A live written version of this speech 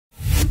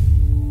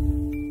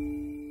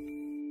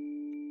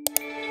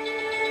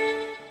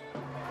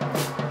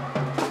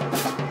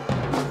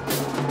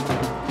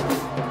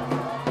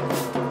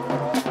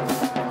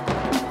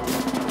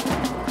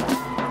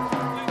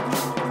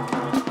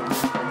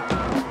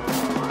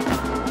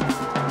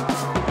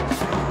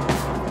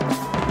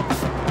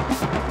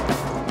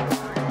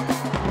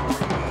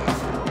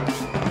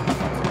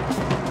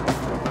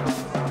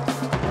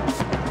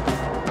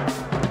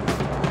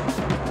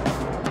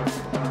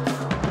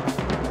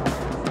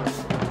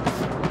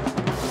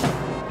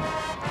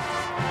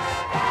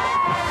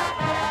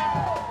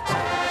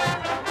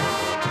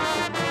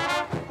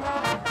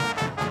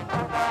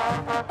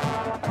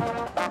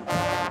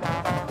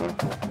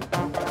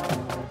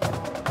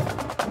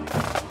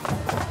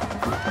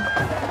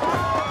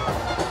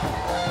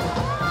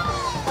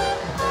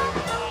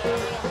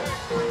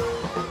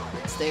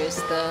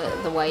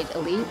white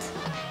elite.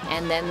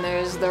 And then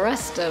there's the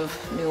rest of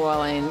New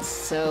Orleans.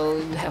 So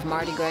you have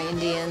Mardi Gras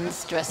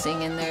Indians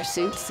dressing in their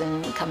suits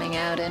and coming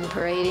out and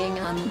parading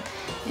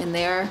in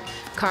their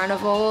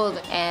carnival.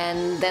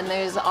 And then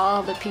there's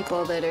all the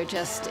people that are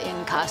just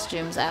in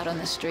costumes out on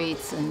the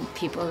streets and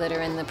people that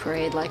are in the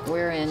parade like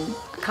we're in.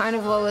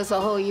 Carnival is a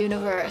whole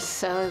universe.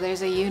 So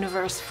there's a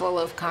universe full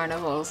of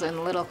carnivals,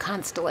 and little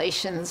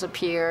constellations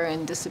appear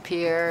and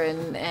disappear,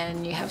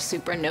 and you have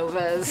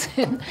supernovas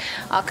and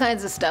all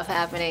kinds of stuff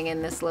happening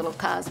in this little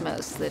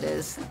cosmos that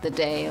is the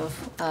day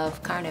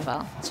of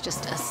Carnival. It's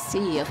just a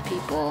sea of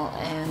people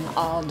and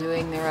all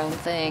doing their own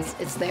things.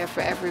 It's there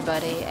for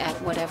everybody at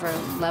whatever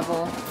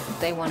level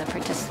they want to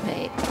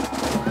participate.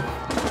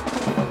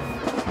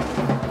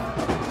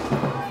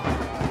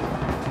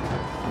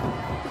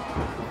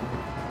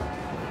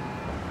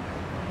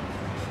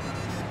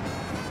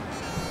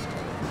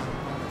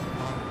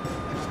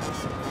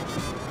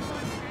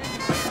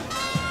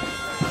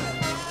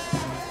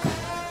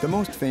 The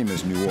most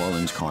famous New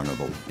Orleans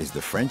carnival is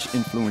the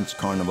French-influenced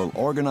carnival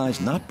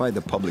organized not by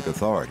the public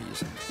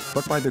authorities,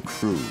 but by the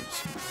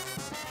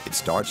Krewes. It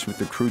starts with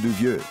the Krewe du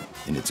Vieux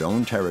in its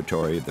own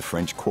territory of the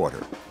French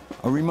Quarter,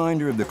 a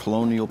reminder of the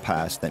colonial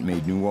past that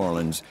made New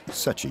Orleans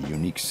such a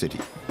unique city.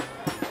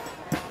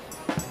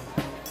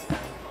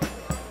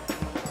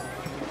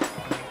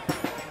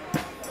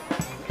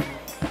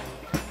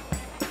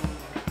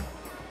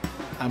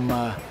 I'm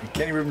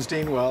Kenny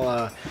Rubenstein. Well,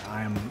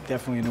 I am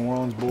definitely a New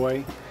Orleans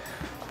boy,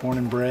 born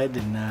and bred,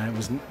 and it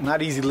was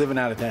not easy living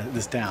out of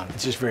this town.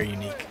 It's just very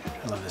unique.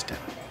 I love this town.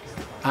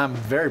 I'm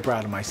very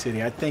proud of my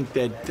city. I think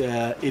that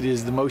it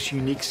is the most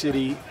unique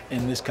city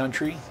in this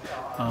country.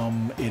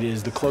 It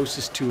is the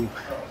closest to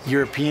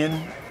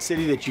European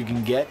city that you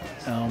can get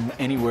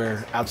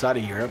anywhere outside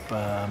of Europe.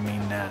 I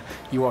mean,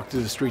 you walk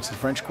through the streets of the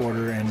French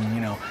Quarter, and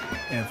you know,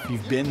 if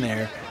you've been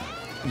there,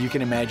 you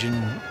can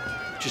imagine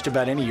just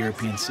about any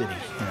European city,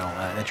 you know,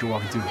 that you're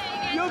walking through.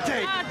 You'll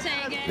take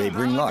it. They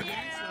bring luck.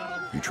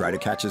 You try to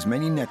catch as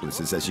many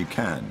necklaces as you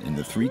can in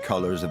the 3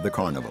 colors of the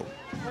carnival.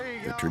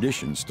 The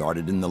tradition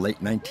started in the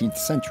late 19th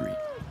century.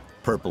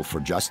 Purple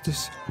for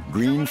justice,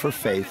 green for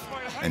faith,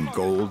 and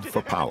gold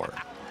for power.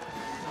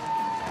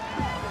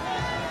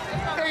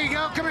 There you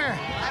go, come here.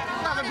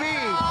 Have a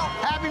bead.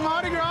 Happy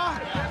Mardi Gras.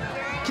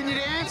 Can you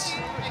dance?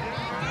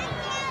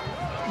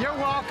 You're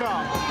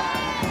welcome.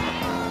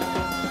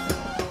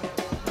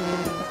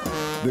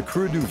 The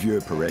Krewe du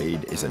Vieux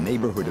parade is a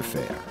neighborhood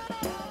affair.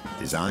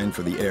 Designed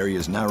for the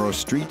area's narrow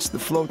streets, the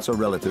floats are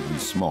relatively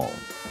small.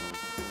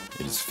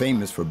 It is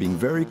famous for being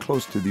very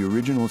close to the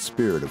original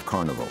spirit of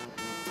Carnival,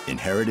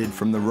 inherited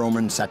from the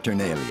Roman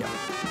Saturnalia.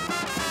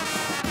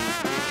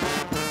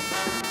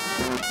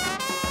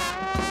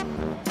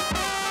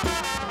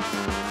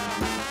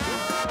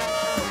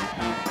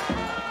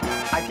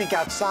 I think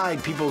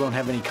outside, people don't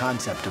have any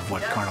concept of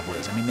what Carnival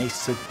is. I mean,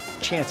 it's a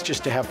chance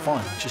just to have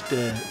fun, just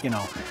to, you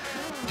know,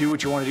 do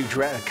what you want to do,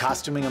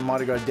 costuming on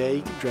Mardi Gras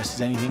Day, dress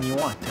as anything you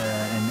want,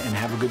 and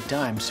have a good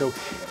time. So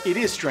it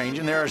is strange,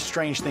 and there are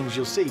strange things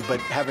you'll see, but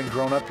having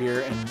grown up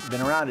here and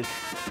been around it,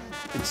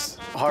 it's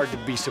hard to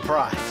be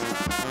surprised.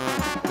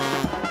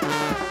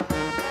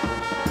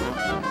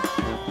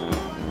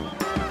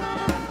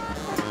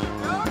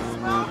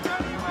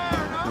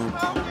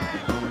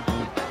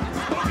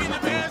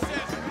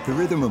 The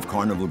rhythm of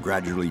Carnival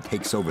gradually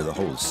takes over the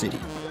whole city.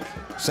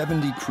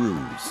 70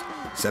 crews,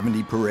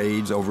 70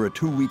 parades over a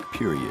 2-week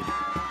period.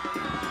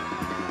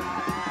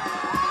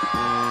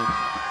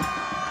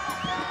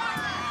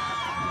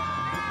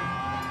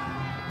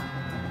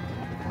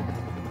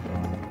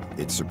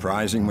 It's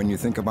surprising when you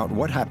think about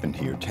what happened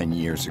here 10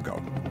 years ago.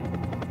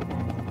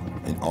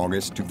 In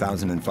August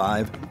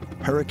 2005,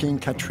 Hurricane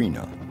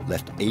Katrina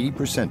left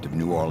 80% of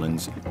New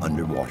Orleans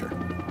underwater,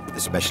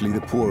 especially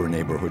the poorer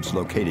neighborhoods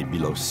located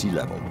below sea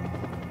level.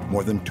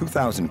 More than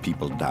 2,000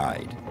 people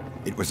died.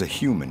 It was a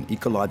human,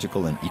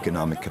 ecological, and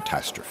economic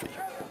catastrophe.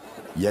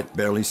 Yet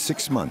barely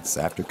 6 months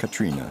after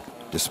Katrina,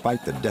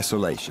 despite the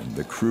desolation,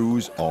 the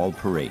Krewes all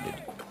paraded.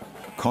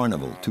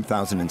 Carnival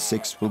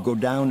 2006 will go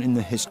down in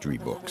the history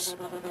books.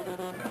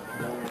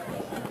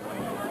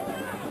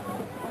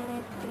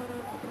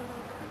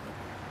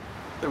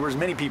 There was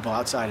many people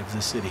outside of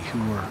the city who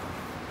were,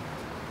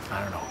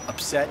 I don't know,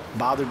 upset,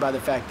 bothered by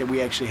the fact that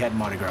we actually had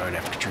Mardi Gras right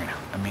after Katrina.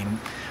 I mean,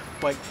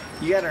 but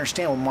you gotta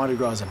understand what Mardi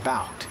Gras is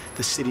about.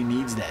 The city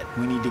needs that.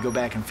 We need to go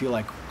back and feel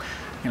like,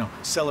 you know,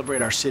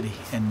 celebrate our city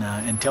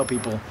and tell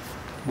people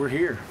we're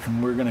here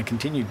and we're gonna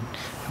continue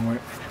and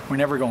we're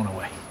never going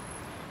away.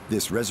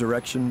 This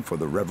resurrection for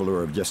the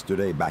reveler of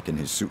yesterday back in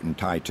his suit and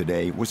tie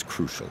today was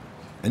crucial.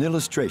 An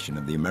illustration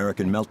of the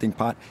American melting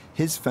pot,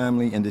 his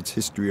family and its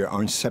history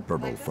are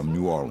inseparable from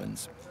New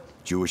Orleans.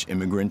 Jewish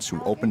immigrants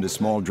who opened a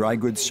small dry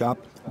goods shop,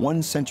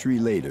 1 century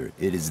later,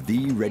 it is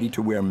the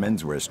ready-to-wear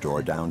menswear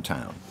store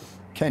downtown.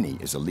 Kenny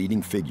is a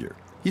leading figure.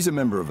 He's a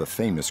member of a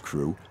famous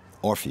crew,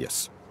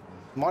 Orpheus.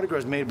 Mardi Gras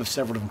is made up of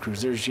several different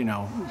crews. There's, you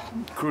know,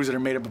 crews that are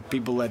made up of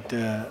people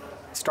that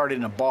started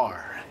in a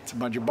bar. It's a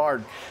bunch of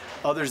bar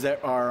Others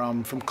that are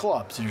from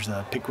clubs. There's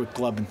a Pickwick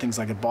Club and things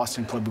like a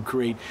Boston Club who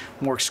create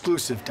more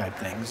exclusive type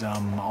things.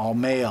 All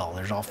male.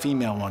 There's all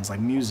female ones like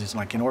Muses.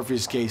 Like in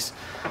Orpheus' case,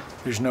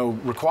 there's no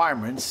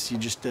requirements. You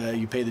just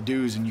you pay the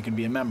dues and you can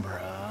be a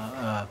member.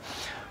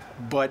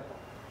 But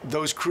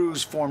those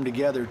crews form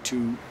together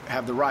to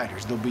have the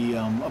riders. There'll be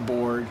a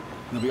board.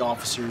 There'll be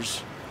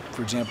officers.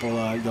 For example,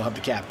 you'll have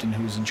the captain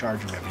who's in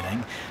charge of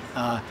everything.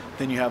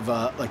 Then you have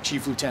like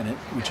chief lieutenant,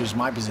 which is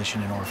my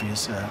position in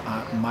Orpheus.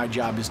 My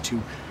job is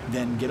to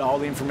then get all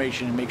the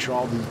information and make sure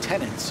all the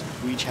lieutenants,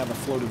 who each have a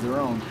float of their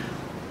own,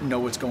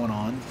 know what's going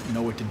on,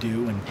 know what to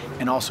do,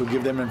 and also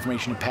give them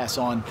information to pass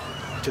on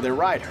to their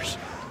riders.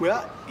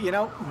 Well, you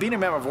know, being a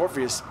member of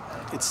Orpheus,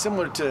 it's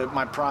similar to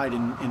my pride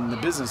in the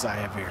business I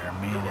have here. I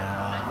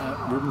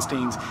mean,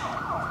 Rubenstein's,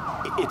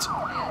 it's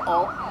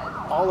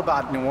all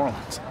about New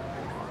Orleans.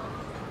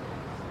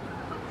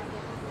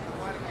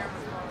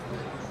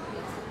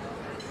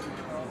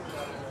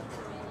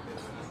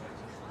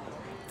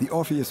 The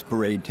Orpheus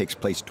Parade takes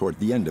place toward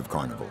the end of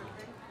Carnival.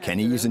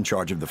 Kenny is in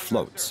charge of the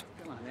floats.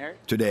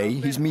 Today,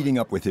 he's meeting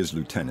up with his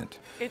lieutenant.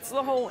 It's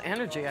the whole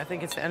energy. I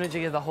think it's the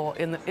energy of the whole.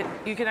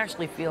 You can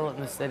actually feel it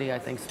in the city, I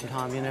think,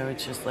 sometimes. You know,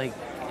 it's just like,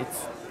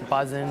 it's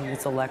buzzing,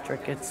 it's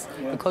electric. It's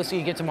the closer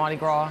you get to Mardi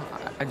Gras,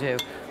 I do.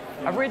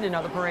 I've ridden in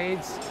other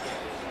parades,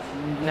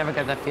 never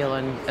got that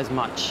feeling as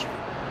much.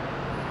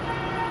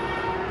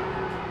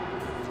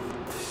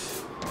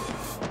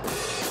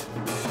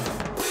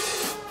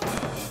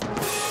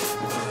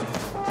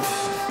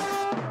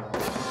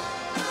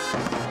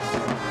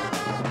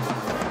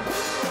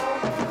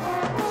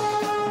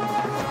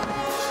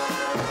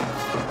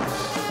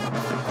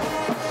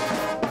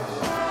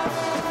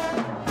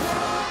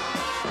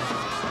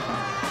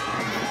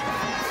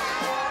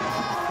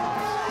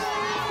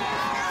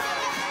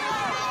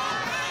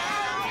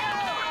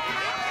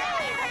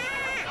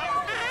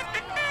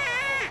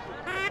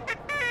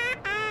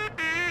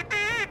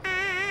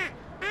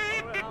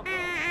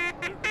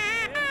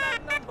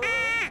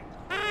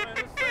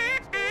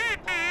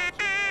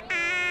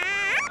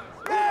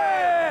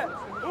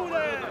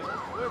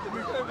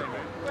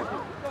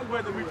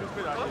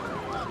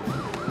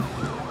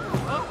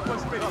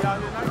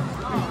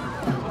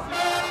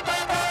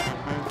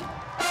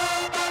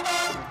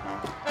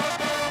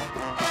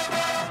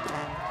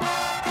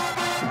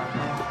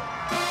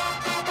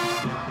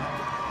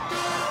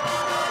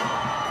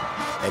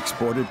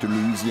 Exported to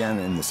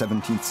Louisiana in the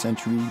 17th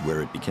century,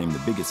 where it became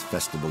the biggest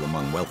festival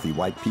among wealthy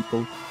white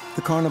people,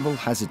 the carnival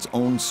has its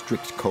own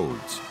strict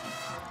codes.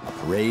 A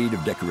parade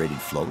of decorated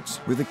floats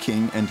with a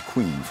king and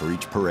queen for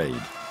each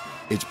parade.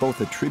 It's both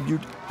a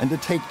tribute and a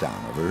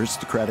takedown of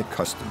aristocratic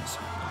customs.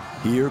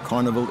 Here,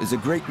 Carnival is a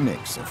great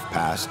mix of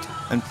past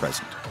and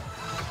present.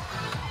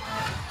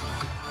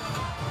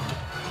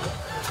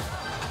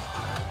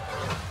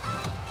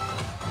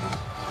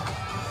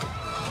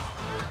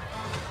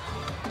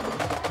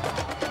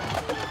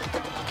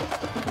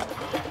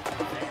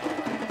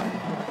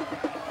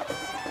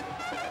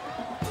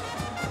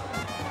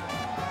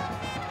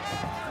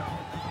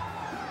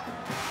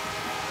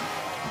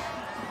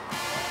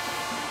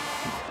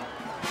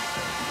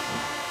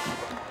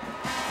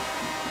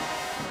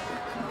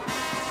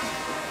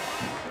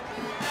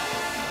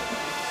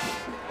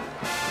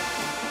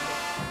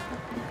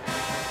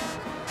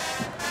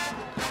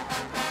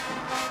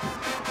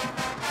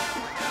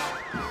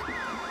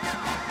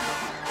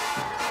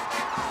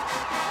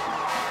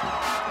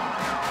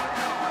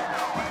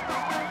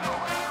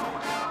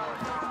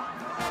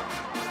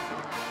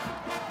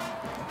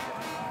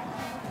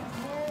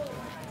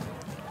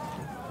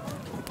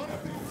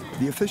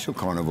 The official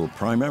carnival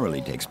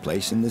primarily takes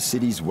place in the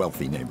city's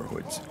wealthy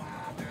neighborhoods.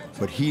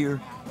 But here,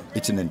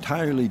 it's an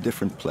entirely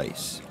different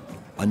place.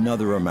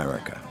 Another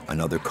America,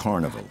 another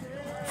carnival,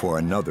 for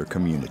another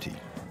community.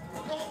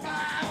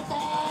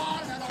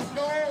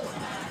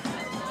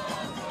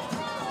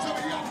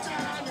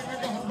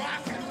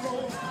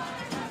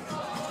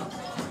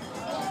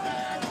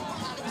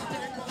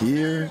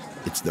 Here,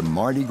 it's the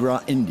Mardi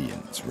Gras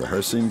Indians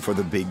rehearsing for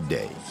the big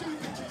day.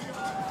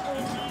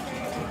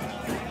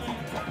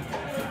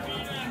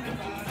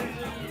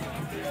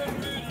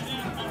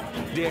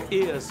 There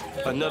is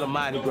another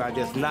Mardi Gras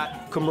that's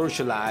not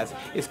commercialized.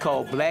 It's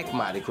called Black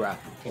Mardi Gras.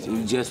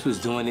 We just was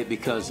doing it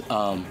because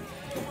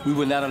we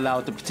were not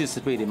allowed to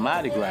participate in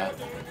Mardi Gras.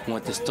 We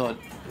wanted to start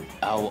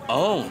our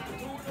own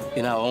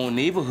in our own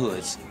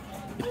neighborhoods,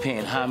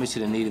 paying homage to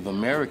the Native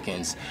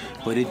Americans,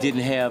 but it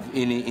didn't have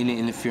any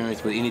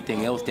interference with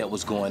anything else that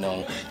was going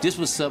on. This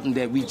was something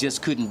that we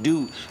just couldn't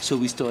do, so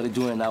we started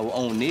doing in our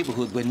own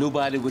neighborhood, but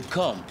nobody would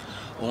come.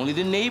 Only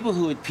the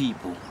neighborhood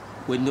people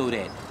would know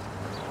that.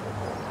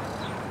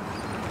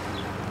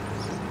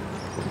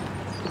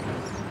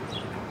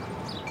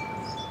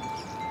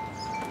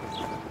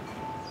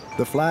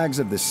 The flags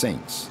of the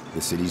Saints,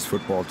 the city's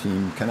football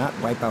team, cannot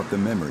wipe out the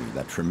memory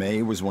that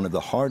Treme was one of the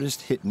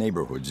hardest hit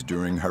neighborhoods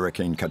during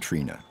Hurricane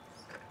Katrina.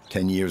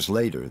 10 years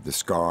later, the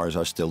scars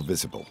are still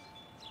visible.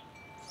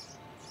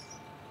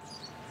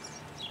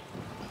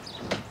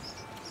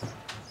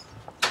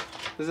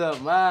 What's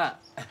up, Ma?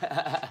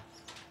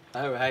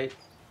 All right.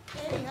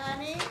 Hey,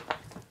 honey.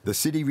 The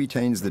city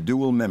retains the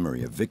dual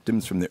memory of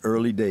victims from the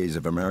early days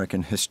of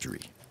American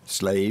history,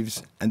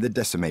 slaves and the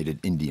decimated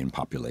Indian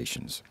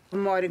populations.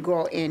 Mardi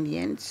Gras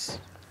Indians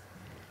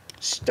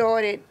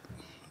started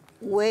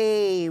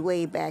way,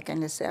 way back in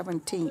the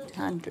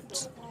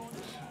 1700s.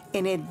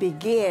 And it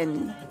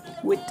began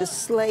with the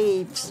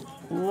slaves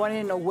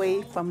running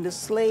away from the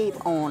slave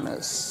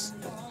owners.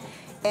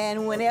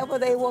 And whenever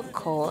they were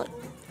caught,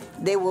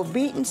 they were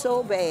beaten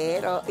so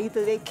bad, or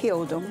either they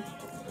killed them,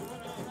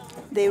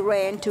 they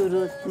ran to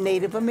the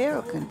Native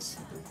Americans.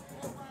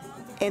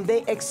 And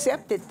they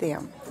accepted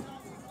them.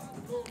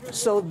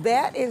 So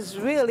that is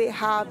really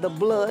how the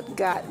blood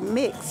got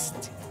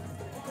mixed.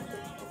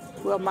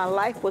 Well, my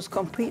life was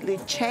completely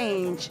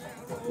changed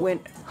when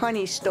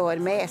honey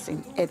started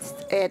massing at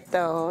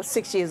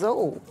 6 years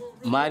old.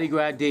 Mardi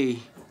Gras Day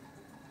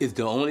is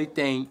the only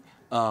thing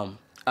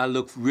I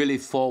look really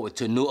forward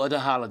to. No other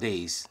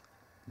holidays.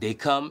 They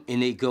come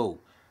and they go.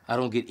 I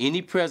don't get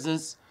any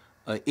presents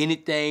or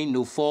anything,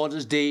 no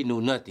Father's Day, no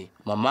nothing.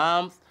 My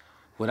mom,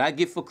 what I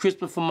get for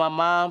Christmas from my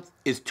mom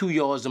is 2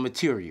 yards of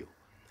material.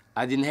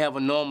 I didn't have a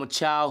normal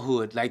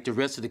childhood like the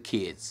rest of the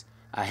kids.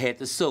 I had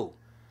to sew.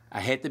 I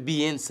had to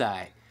be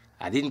inside.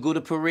 I didn't go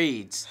to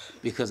parades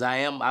because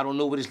I don't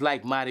know what it's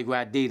like Mardi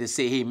Gras Day to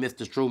say, hey,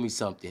 mister, throw me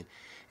something.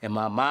 And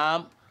my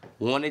mom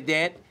wanted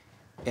that,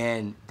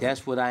 and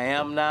that's what I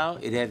am now.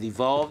 It has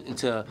evolved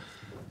into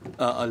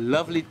a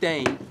lovely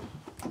thing.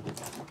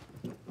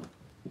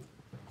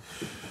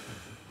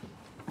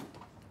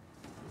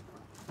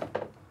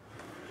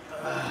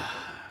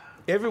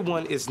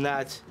 Everyone is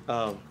not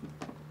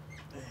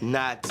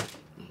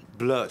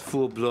blood,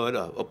 full blood,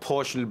 or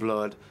partial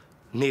blood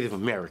Native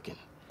American.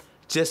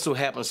 Just so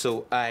happens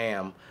so I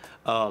am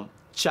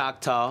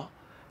Choctaw,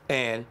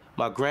 and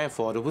my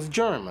grandfather was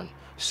German.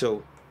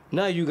 So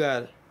now you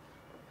got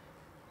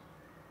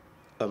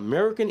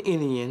American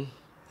Indian,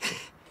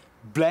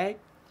 black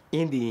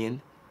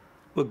Indian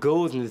with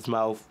gold in his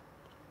mouth,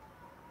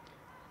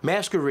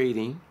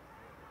 masquerading,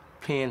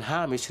 paying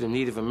homage to the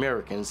Native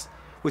Americans,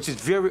 which is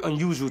very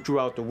unusual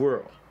throughout the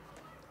world.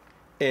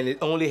 And it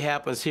only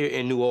happens here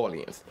in New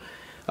Orleans.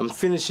 I'm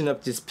finishing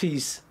up this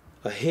piece,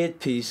 a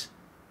headpiece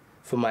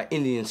for my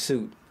Indian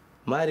suit.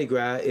 Mardi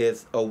Gras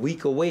is a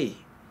week away,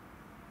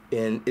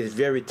 and it's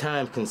very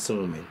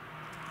time-consuming.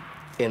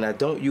 And I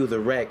don't use a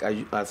rack.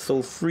 I'm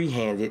so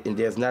free-handed, and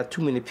there's not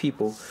too many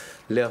people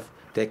left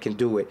that can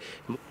do it.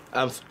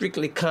 I'm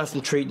strictly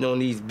concentrating on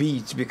these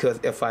beads because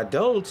if I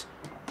don't,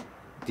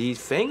 these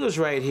fingers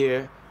right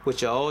here,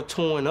 which are all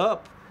torn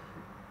up,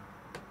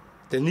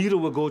 the needle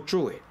will go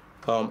through it.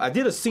 I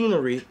did a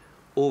scenery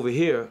over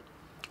here.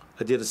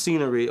 I did a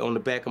scenery on the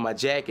back of my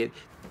jacket.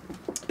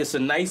 It's a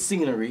nice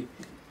scenery,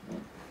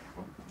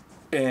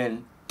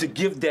 and to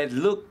give that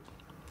look,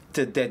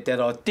 to that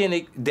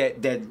authentic,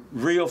 that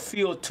real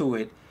feel to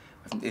it,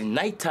 in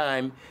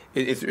nighttime,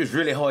 it's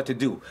really hard to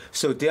do.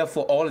 So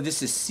therefore, all of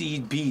this is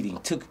seed beading.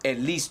 Took at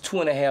least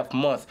 2.5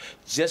 months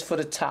just for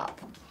the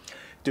top.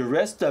 The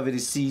rest of it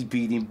is seed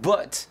beading,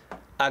 but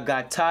I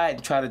got tired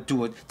and tried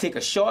to take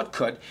a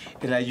shortcut,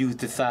 and I used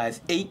the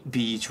size 8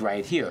 beads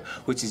right here,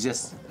 which is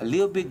just a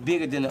little bit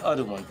bigger than the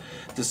other one.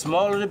 The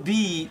smaller the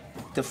bead,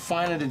 the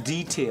finer the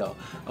detail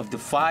of the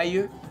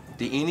fire,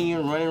 the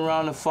Indian running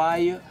around the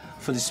fire,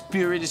 for the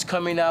spirit is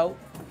coming out,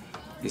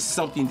 is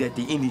something that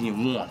the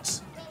Indian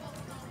wants.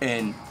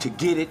 And to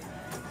get it,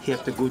 he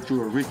has to go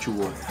through a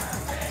ritual.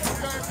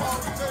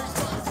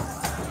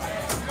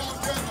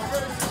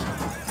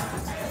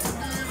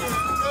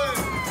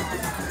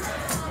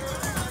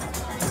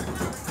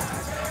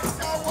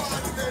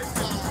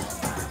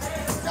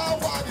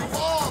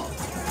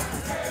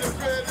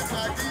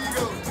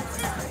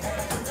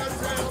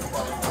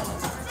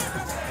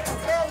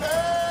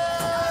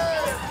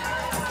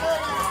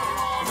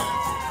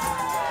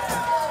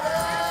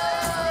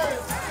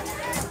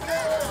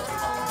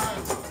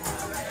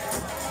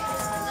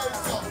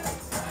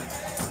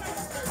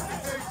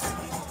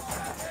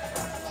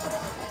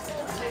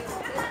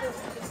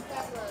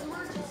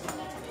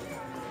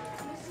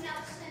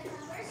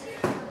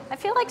 I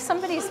feel like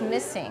somebody's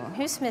missing.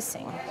 Who's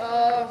missing?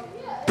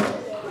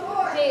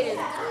 Jaden.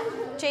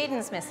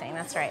 Jaden's missing,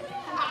 that's right.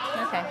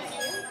 Okay.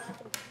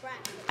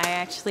 I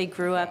actually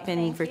grew up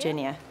in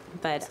Virginia,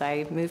 but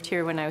I moved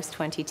here when I was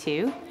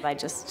 22. I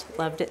just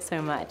loved it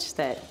so much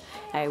that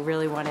I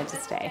really wanted to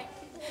stay.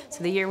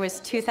 So the year was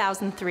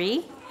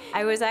 2003.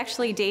 I was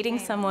actually dating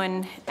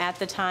someone at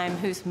the time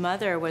whose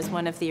mother was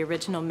one of the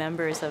original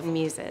members of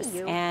Muses.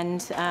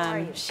 And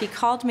she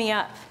called me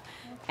up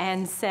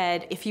and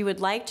said, if you would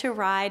like to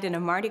ride in a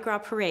Mardi Gras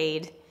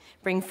parade,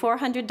 bring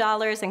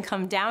 $400 and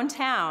come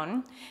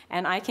downtown,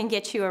 and I can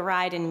get you a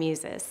ride in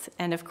Muses.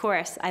 And of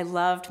course, I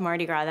loved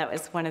Mardi Gras. That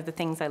was one of the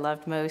things I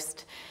loved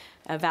most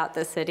about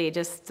the city,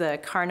 just the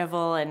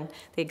carnival and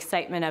the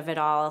excitement of it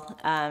all.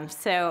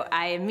 So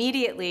I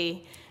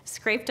immediately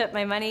scraped up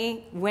my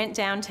money, went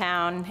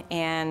downtown,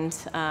 and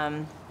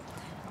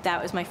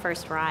that was my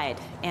first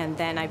ride. And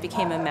then I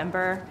became a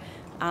member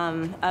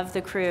of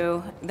the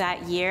crew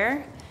that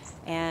year.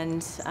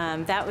 And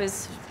that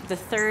was the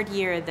 3rd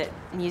year that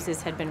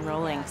Muses had been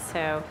rolling.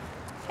 So,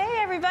 hey,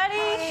 everybody.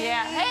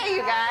 Yeah, hey,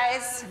 you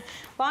guys.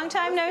 Long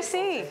time no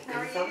see.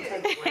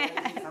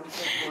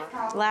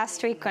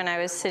 Last week when I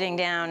was sitting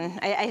down,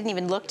 I hadn't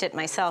even looked at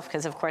myself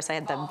because, of course, I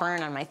had the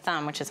burn on my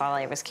thumb, which is all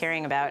I was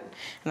caring about. And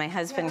my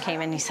husband came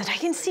in and he said, I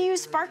can see you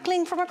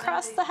sparkling from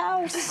across the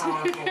house.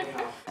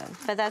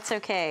 But that's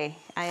okay.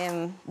 I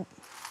am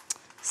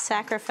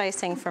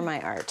sacrificing for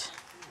my art.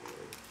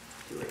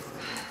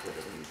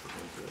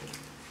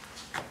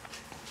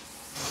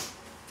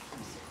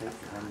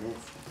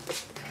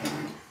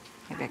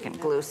 Maybe I can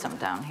glue some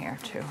down here,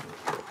 too.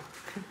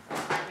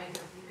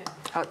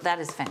 Oh, that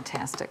is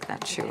fantastic,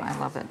 that shoe. I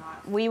love it.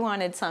 We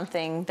wanted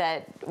something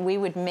that we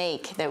would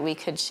make that we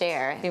could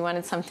share. We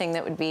wanted something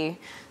that would be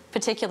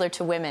particular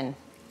to women.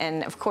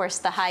 And, of course,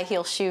 the high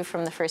heel shoe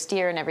from the first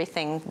year and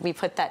everything, we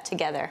put that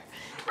together.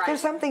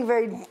 There's something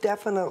very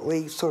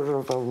definitely sort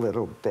of a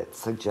little bit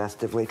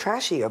suggestively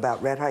trashy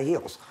about red high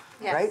heels,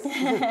 right?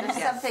 There's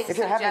something If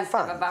you're having suggestive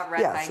fun. about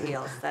red high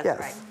heels. That's yes.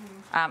 right.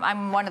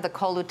 I'm one of the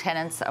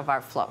co-lieutenants of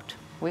our float.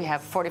 We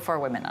have 44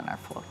 women on our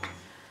float.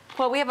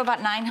 Well, we have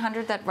about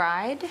 900 that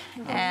ride,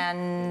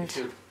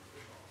 and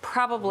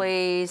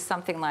probably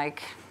something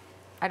like,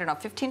 I don't know,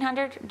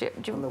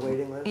 1,500? On the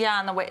waiting list? Yeah,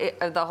 on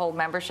the whole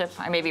membership.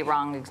 I may be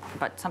wrong,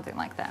 but something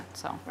like that.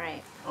 So.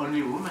 Right.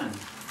 Only women.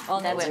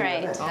 Only That's women.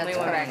 right. That's Only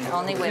correct. women.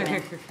 Only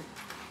women.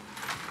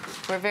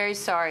 We're very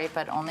sorry,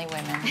 but only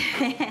women.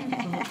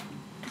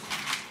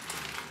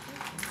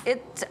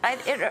 It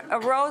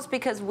arose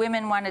because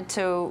women wanted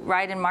to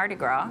ride in Mardi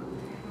Gras,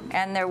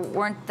 and there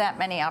weren't that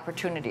many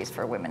opportunities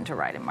for women to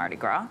ride in Mardi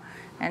Gras.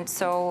 And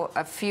so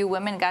a few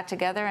women got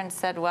together and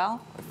said, well,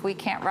 if we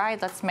can't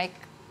ride, let's make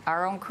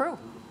our own crew.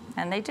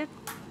 And they did.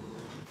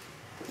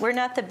 We're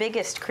not the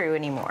biggest crew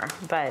anymore,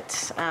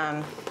 but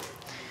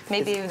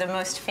maybe the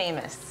most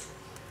famous.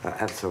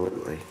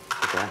 Absolutely,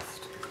 the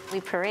best.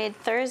 We parade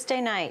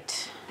Thursday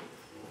night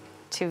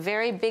to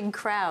very big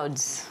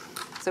crowds.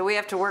 So we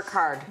have to work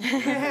hard.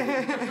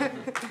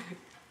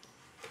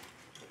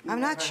 I'm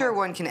not sure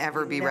one can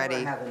ever be ready.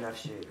 Never have enough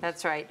shoes.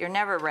 That's right. You're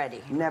never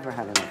ready. Never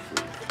have enough shoes.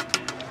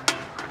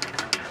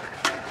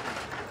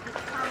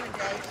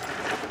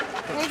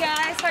 Hey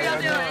guys, how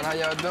y'all doing? How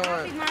y'all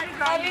doing? Happy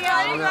Mardi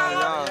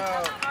Gras.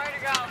 Happy Mardi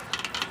Gras.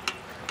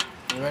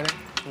 You ready?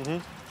 Mm-hmm.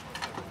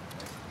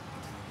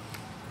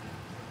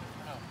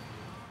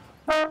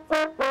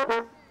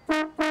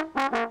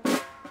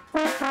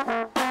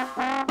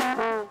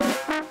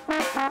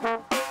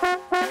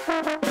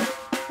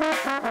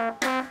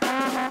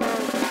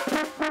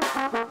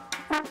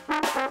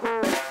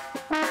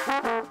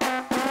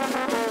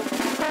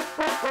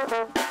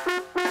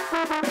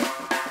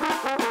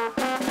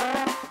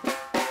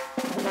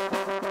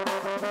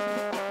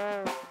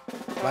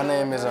 My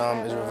name is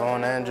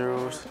Ravon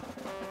Andrews.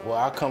 Well,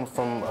 I come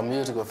from a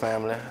musical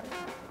family.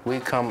 We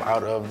come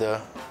out of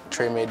the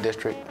Krewe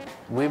district.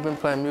 We've been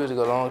playing music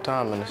a long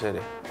time in the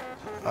city.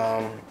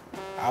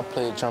 I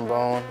played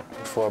trombone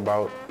for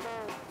about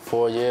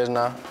 4 years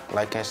now,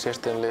 like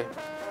consistently.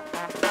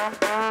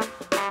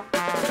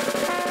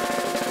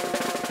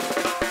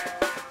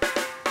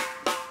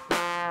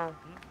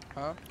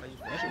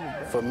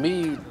 For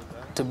me,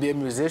 to be a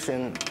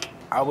musician,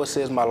 I would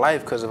say it's my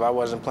life, because if I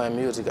wasn't playing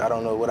music, I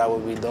don't know what I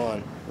would be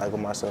doing, like,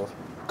 with myself.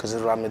 Because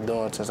it's what I've been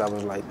doing since I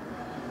was, like,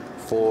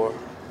 4,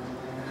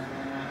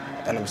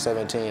 and I'm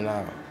 17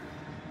 now.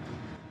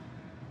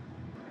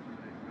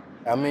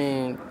 I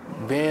mean,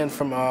 being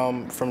from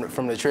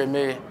the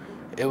Krewe,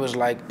 it was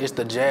like, it's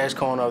the jazz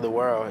corner of the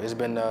world. It's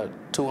been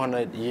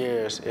 200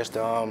 years. It's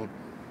the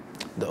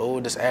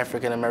oldest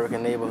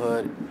African-American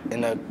neighborhood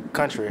in the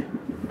country.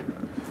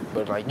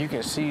 But, like, you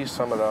can see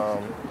some of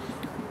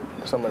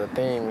the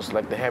things,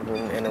 like, that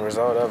happen in the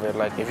result of it.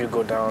 Like, if you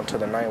go down to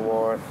the 9th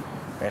Ward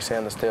and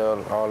stand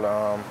still, all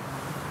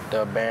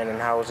the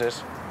abandoned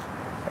houses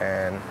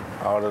and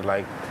all the,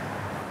 like,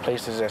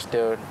 places that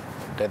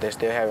they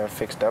still haven't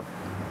fixed up.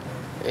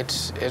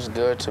 It's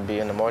good to be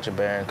in the marching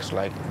band, because,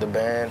 like, the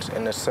bands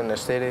in the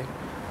city,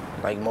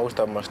 like, most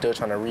of them are still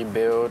trying to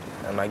rebuild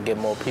and, like, get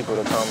more people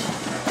to come.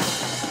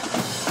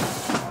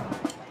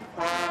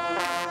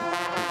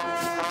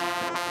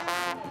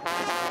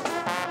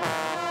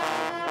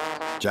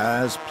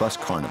 Jazz plus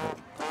carnival.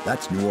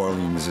 That's New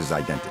Orleans'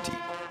 identity.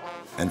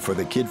 And for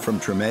the kid from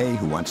Krewe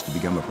who wants to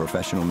become a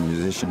professional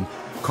musician,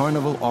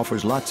 carnival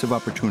offers lots of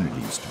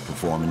opportunities to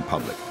perform in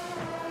public.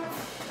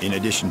 In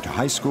addition to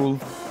high school,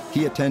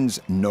 he attends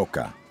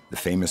NOCA, the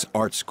famous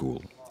art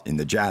school, in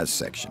the jazz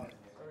section.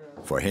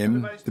 For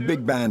him, the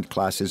big band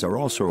classes are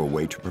also a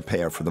way to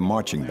prepare for the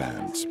marching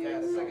bands.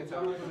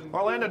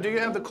 Orlando, do you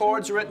have the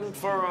chords written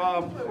for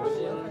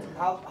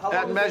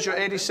at measure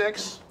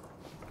 86?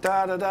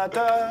 Da da da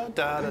da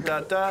da da da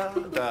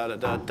da da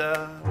da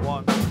da.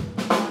 1.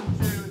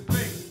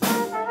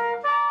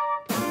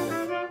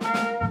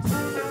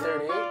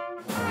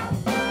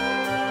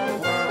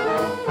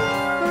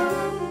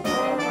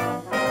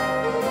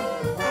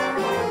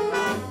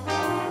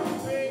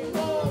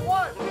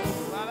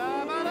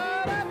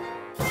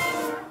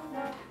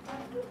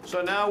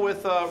 So now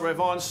with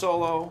Rayvon's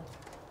solo,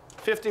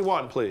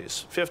 51,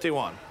 please.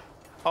 51.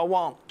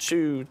 1,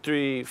 2,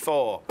 3,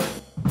 4.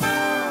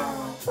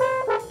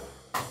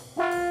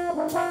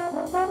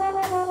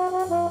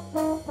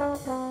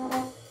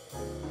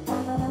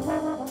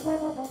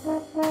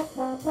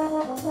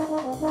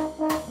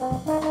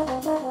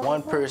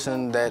 One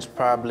person that's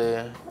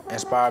probably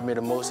inspired me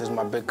the most is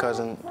my big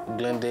cousin,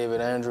 Glenn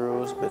David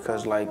Andrews,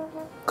 because like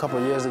a couple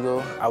of years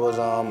ago, I was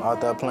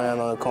out there playing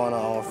on the corner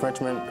on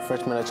Frenchman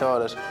and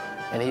Charters,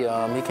 and he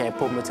came,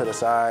 pulled me to the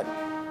side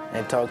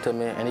and talked to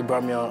me, and he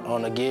brought me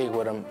on a gig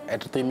with him at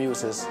the Three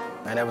Muses,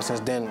 and ever since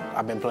then,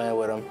 I've been playing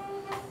with him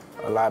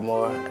a lot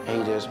more, and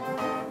he's just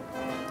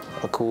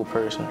a cool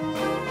person.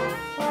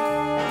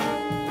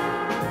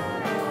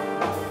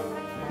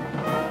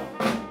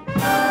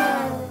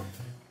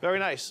 Very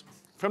nice.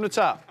 From the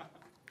top.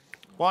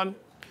 1,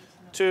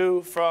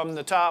 2, from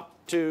the top,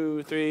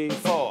 2, 3,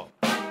 4.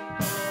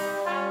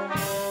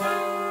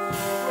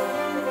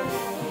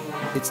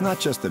 It's not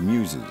just the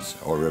Muses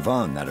or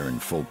Rayvon that are in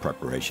full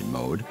preparation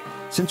mode.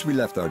 Since we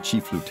left our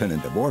Chief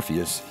Lieutenant of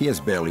Orpheus, he has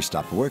barely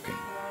stopped working.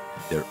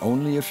 There are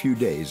only a few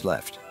days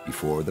left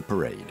before the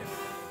parade.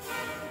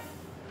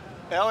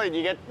 Ellie,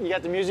 you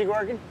got the music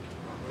working?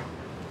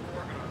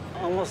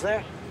 Almost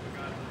there?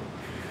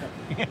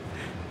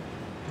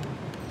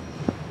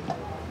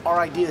 Our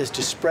idea is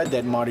to spread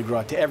that Mardi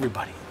Gras to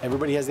everybody.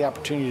 Everybody has the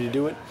opportunity to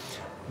do it,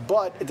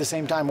 but at the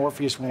same time,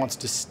 Orpheus wants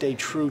to stay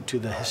true to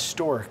the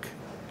historic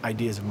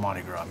ideas of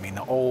Mardi Gras. I mean,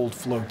 the old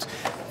floats.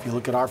 If you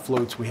look at our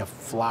floats, we have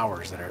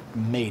flowers that are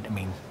made,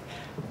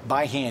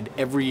 by hand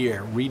every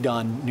year,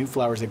 redone, new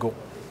flowers that go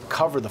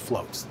cover the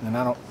floats. And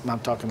I'm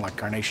not talking like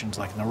carnations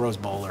like in the Rose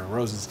Bowl or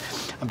roses.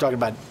 I'm talking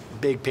about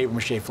big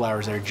papier-mâché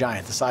flowers that are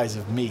giant, the size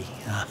of me,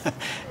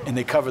 and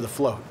they cover the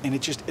float. And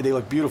they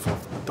look beautiful,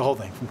 the whole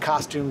thing, from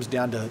costumes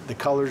down to the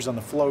colors on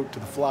the float, to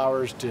the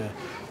flowers, to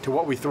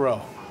what we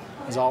throw,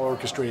 is all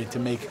orchestrated to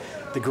make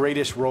the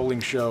greatest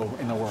rolling show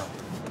in the world.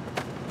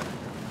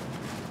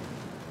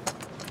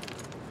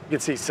 You can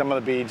see some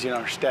of the beads,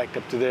 are stacked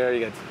up to there.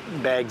 You got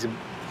bags of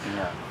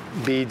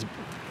beads,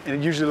 and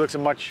it usually looks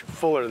much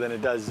fuller than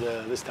it does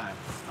this time.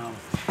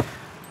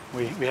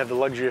 We have the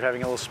luxury of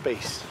having a little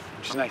space,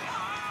 which is nice.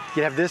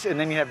 You have this, and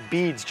then you have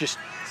beads just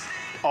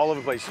all over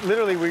the place.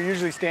 Literally, we're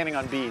usually standing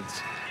on beads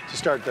to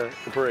start the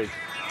parade.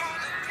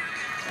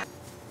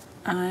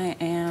 I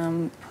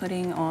am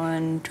putting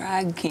on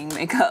drag king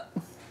makeup.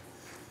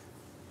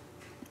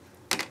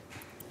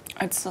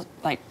 It's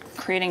like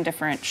creating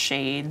different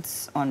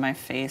shades on my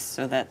face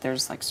so that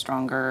there's like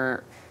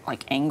stronger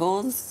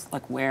angles,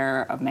 like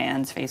where a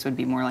man's face would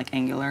be more like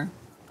angular.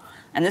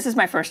 And this is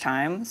my first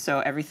time, so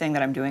everything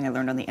that I'm doing I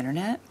learned on the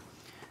internet.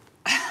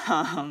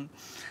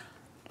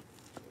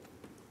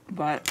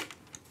 But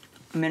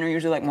men are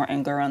usually more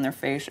angular on their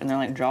face and their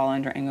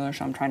jawlines are angular,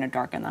 so I'm trying to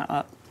darken that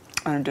up.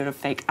 And I did a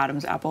fake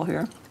Adam's apple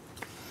here.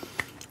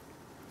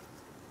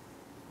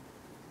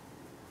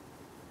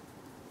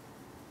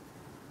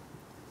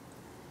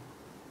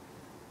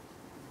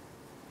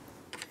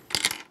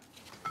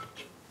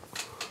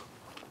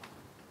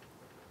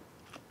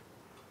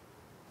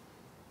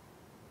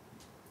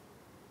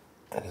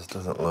 It just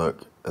doesn't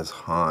look as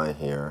high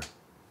here.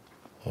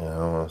 You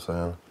know what I'm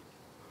saying?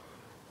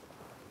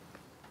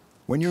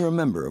 When you're a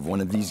member of one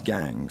of these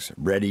gangs,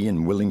 ready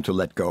and willing to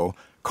let go,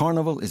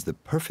 Carnival is the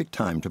perfect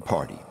time to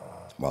party,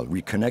 while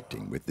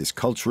reconnecting with this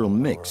cultural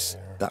mix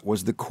that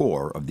was the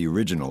core of the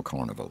original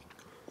Carnival.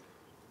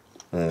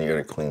 And then you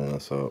gotta clean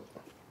this up,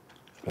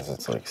 because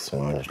it's like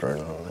smudged right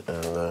on the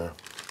end there.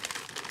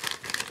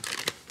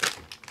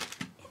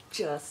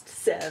 Just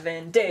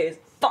 7 days,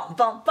 bum,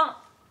 bum, bum.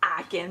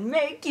 I can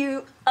make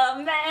you a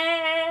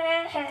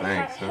man.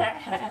 Thanks,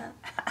 huh?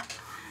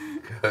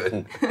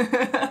 Good.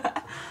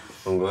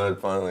 I'm glad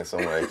finally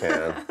somebody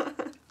can.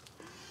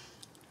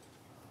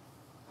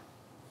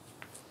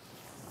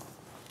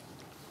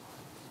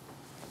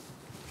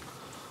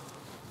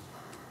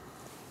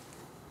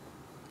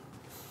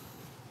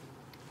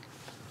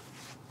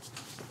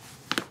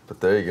 But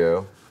there you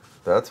go.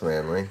 That's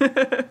manly.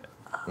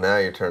 Now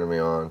you're turning me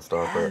on.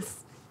 Stop it.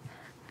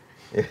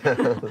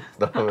 Yeah,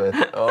 stop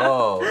it.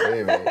 Oh,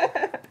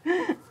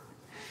 baby.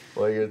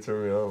 Why you gonna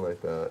turn me on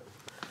like that?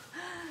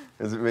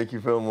 Does it make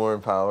you feel more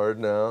empowered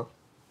now?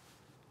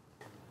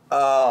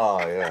 Oh,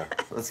 yeah.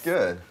 That's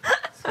good.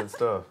 That's good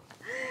stuff.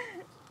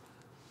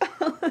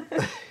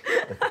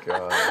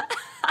 God.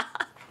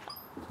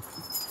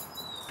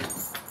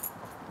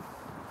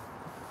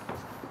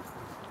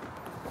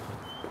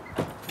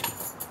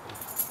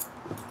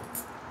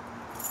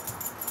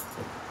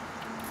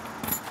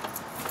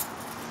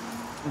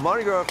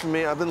 Mardi Gras for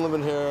me, I've been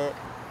living here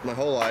my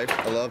whole life.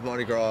 I love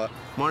Mardi Gras.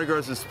 Mardi Gras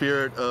is the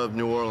spirit of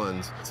New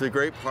Orleans. It's a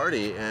great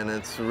party, and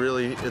it's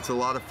a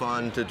lot of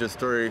fun to just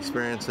sort of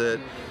experience it,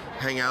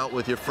 hang out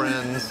with your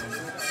friends.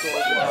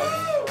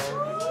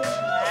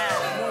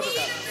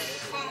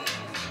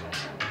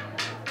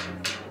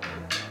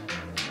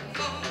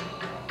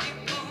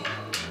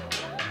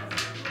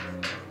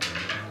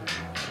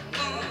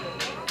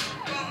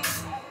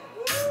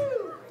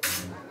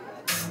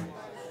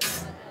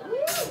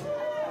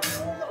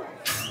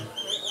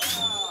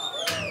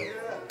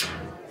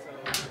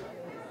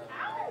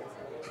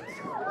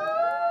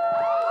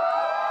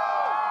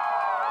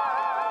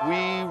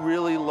 We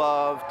really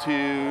love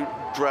to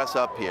dress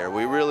up here.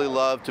 We really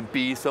love to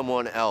be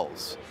someone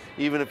else,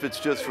 even if it's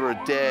just for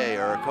a day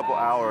or a couple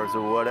hours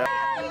or whatever.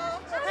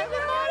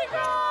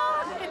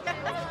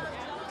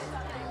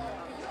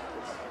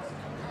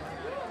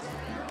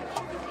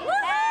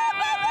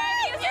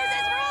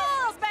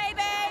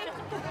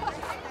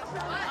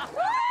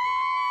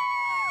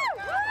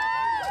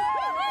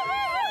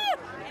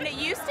 And it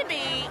used to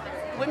be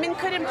women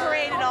couldn't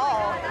parade at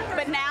all,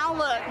 but now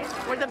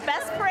look, we're the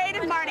best parade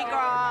in Mardi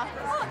Gras.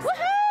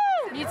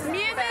 Woohoo!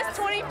 Muses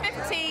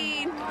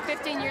 2015.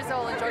 15 years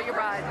old, enjoy your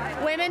ride.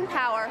 Women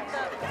power.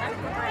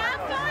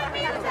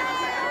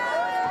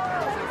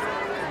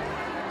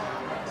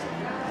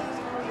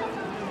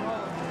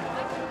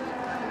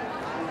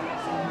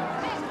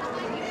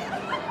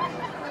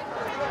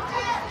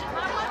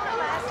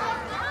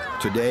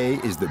 Today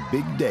is the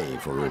big day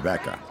for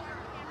Rebecca.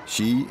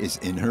 She is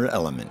in her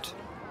element.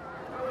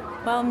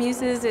 Well,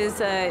 Muses is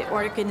an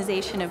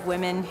organization of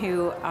women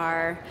who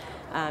are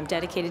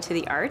dedicated to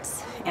the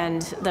arts.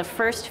 And the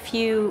first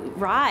few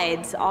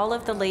rides, all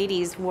of the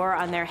ladies wore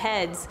on their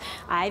heads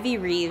ivy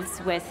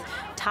wreaths with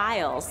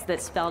tiles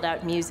that spelled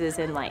out Muses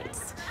in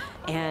lights.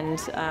 And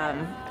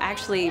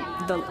actually,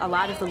 a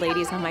lot of the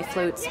ladies on my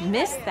floats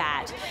missed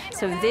that.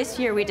 So this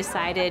year we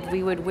decided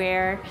we would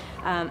wear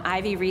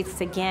ivy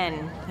wreaths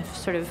again,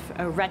 sort of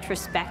a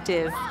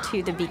retrospective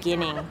to the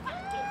beginning.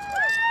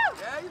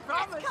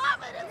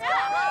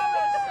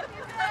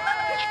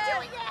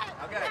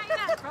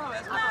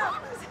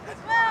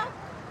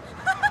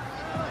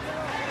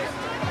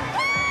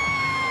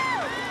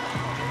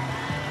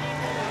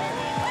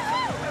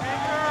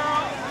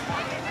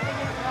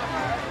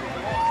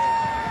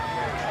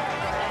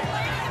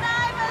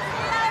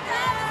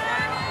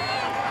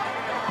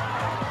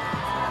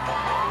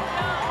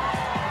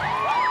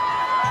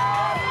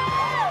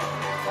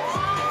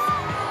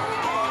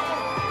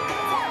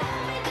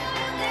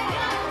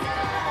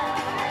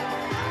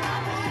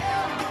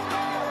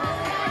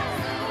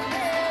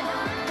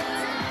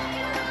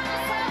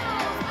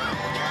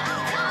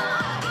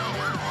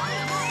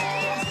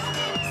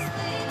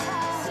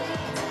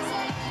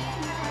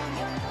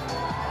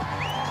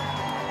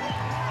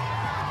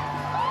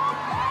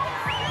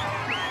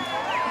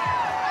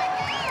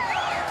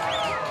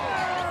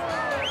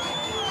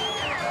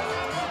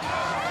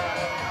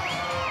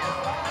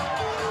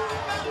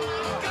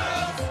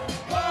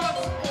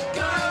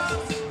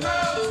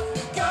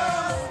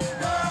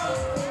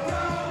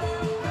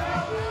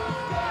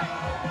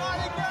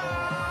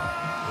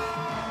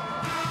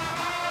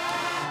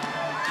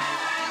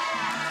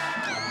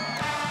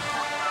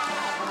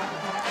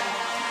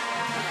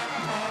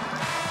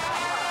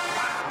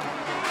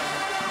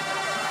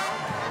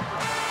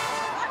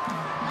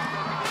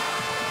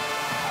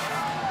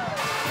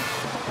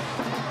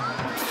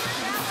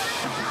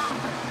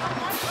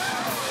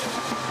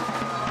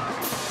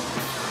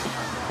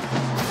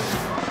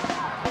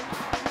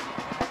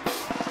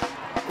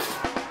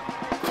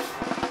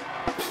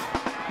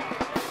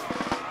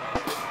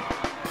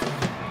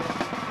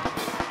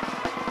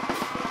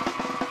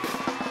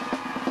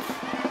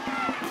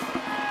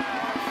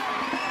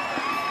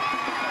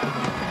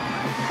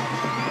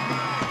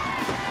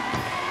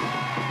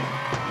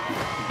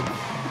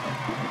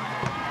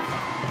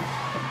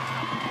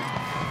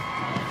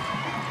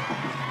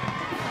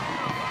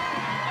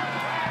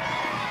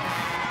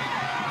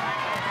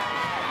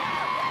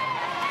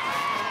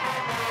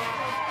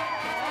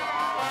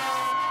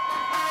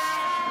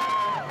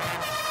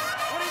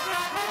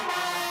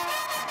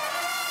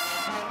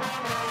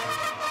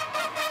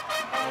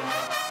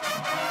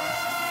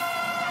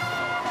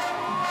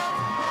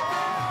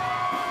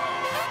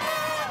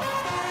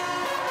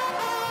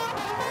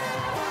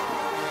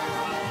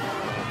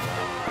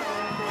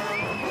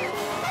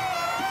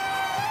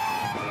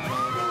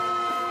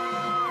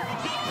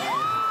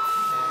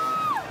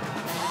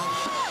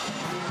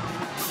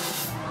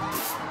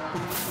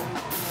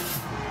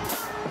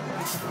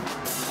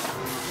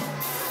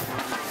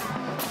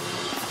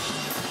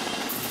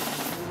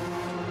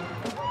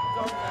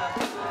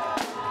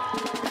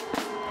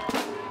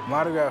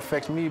 Mardi Gras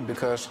affects me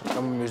because I'm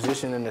a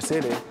musician in the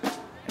city,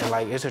 and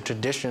like it's a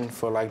tradition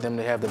for like them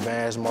to have the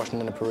bands marching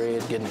in the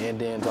parade, getting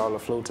Indians, all the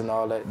floats and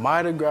all that.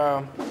 Mardi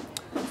Gras,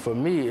 for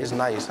me, is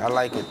nice. I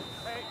like it.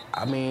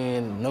 I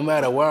mean, no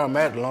matter where I'm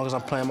at, as long as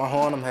I'm playing my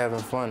horn, I'm having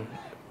fun.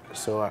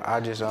 So I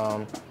just,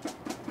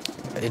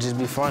 it just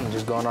be fun,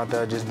 just going out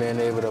there, just being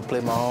able to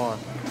play my horn.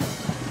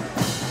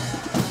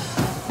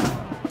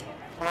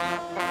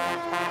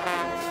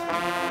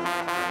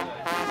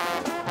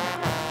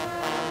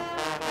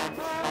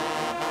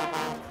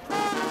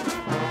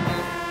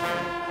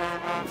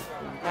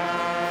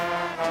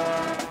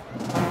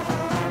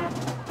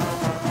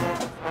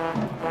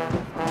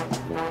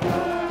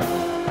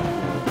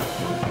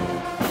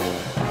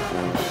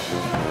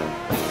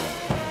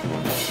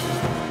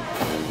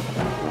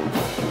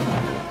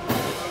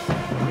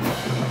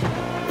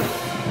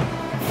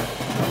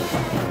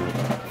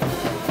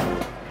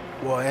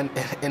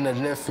 In the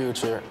near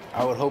future,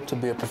 I would hope to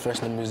be a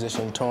professional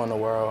musician, touring the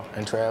world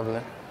and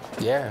traveling.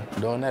 Yeah,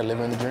 doing that,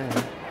 living the dream.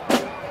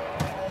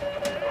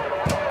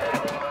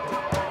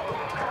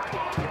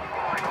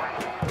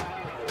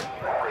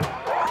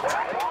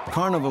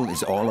 Carnival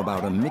is all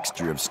about a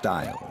mixture of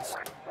styles.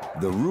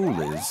 The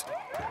rule is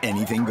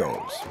anything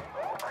goes.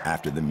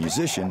 After the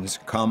musicians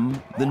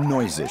come the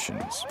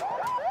noisicians.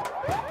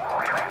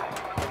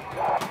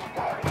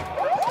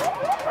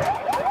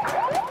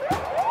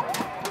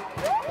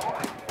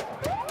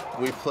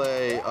 We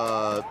play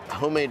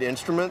homemade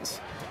instruments.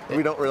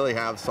 We don't really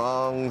have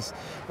songs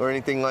or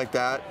anything like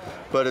that,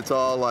 but it's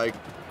all like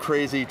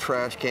crazy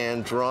trash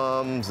can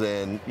drums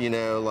and, you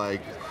know, like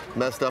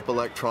messed up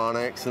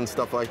electronics and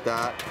stuff like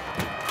that.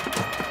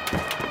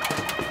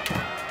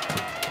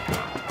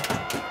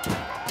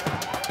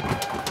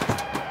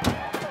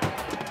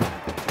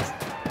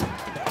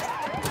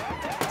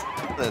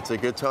 It's a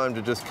good time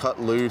to just cut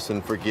loose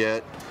and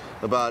forget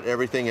about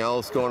everything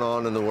else going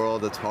on in the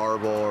world that's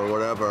horrible or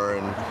whatever,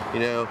 and, you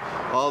know,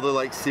 all the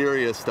like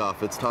serious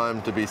stuff. It's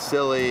time to be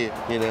silly,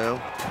 you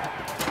know.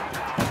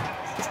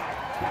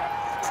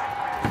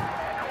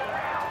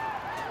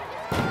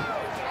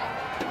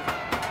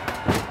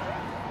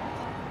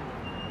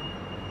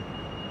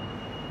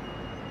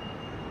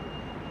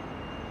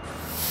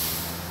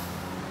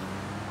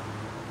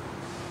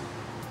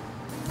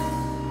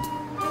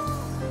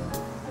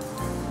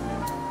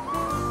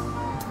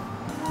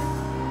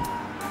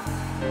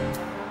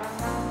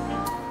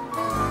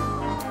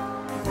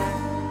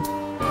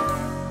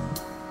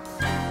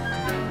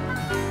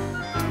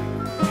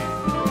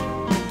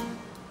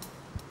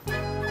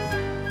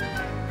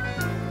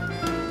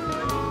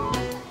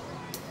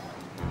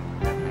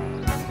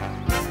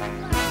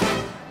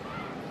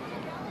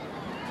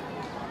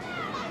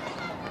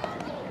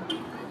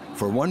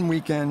 For one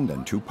weekend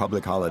and 2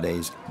 public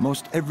holidays,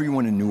 most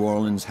everyone in New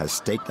Orleans has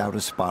staked out a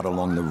spot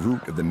along the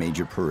route of the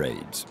major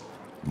parades.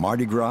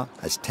 Mardi Gras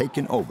has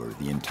taken over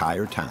the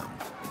entire town.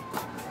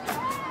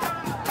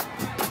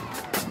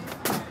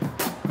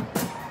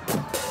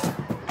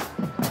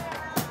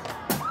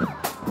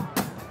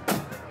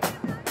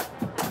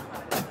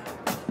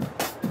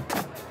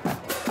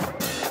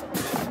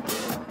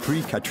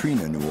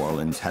 Pre-Katrina New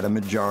Orleans had a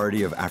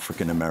majority of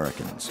African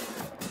Americans.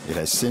 It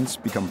has since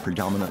become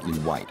predominantly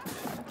white.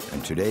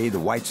 And today, the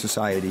white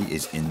society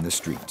is in the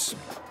streets.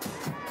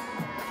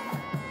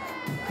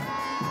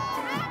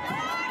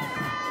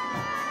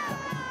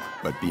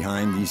 But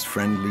behind these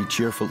friendly,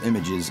 cheerful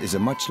images is a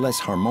much less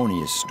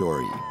harmonious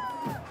story.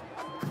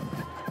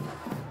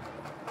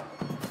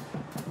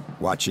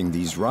 Watching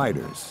these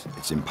riders,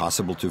 it's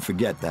impossible to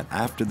forget that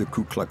after the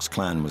Ku Klux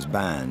Klan was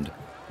banned,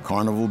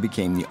 Carnival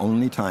became the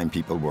only time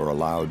people were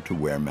allowed to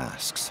wear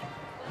masks.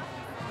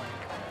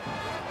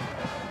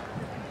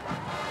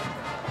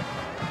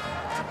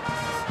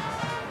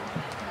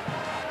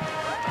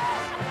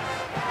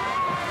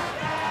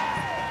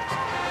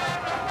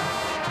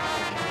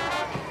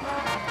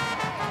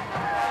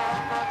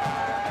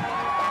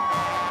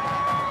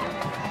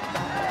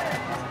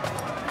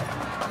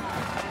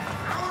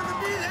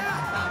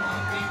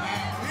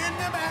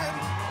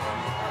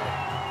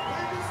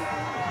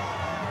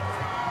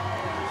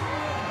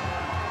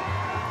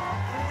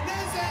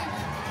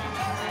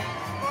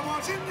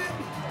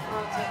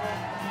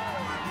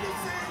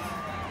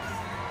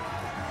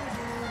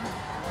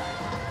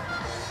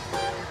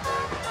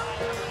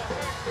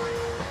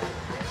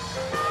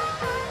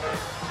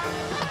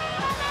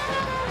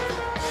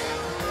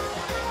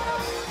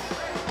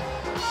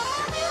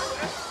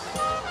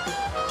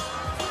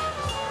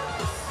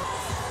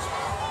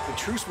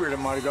 True spirit of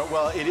Mardi Gras,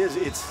 well,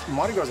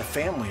 Mardi Gras is a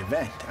family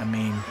event. I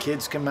mean,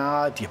 kids come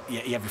out, you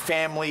have your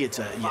family,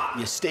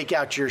 you stake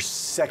out your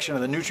section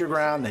of the neutral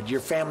ground that your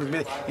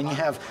family, and you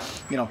have,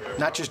 you know,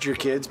 not just your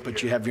kids,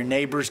 but you have your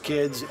neighbors'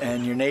 kids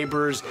and your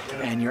neighbors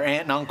and your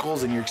aunt and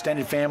uncles and your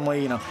extended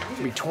family, you know,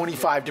 maybe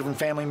 25 different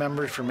family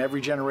members from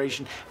every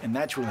generation, and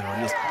that's really what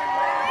it is.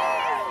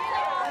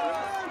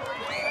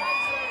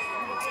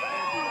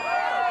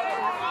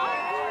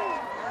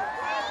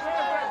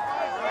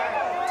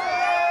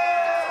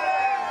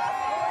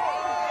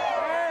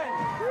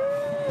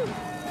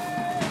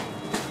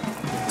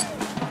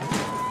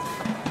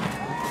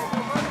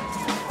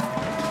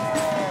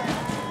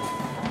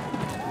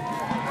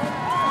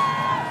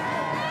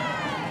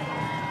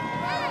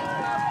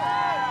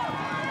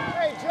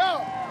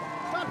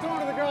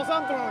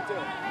 I'm throwing to.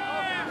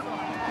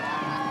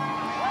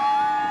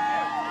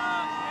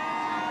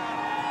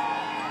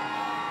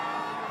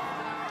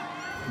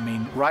 I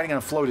mean, riding on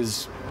a float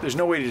there's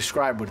no way to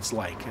describe what it's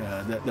like.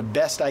 The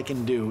best I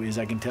can do is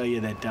I can tell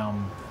you that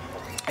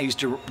I used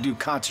to do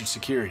concert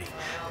security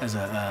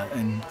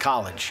in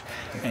college,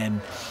 and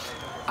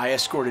I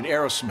escorted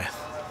Aerosmith.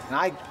 And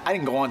I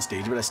didn't go on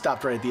stage, but I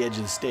stopped right at the edge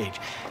of the stage.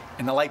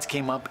 And the lights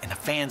came up, and the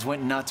fans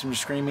went nuts and were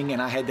screaming,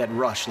 and I had that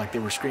rush like they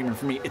were screaming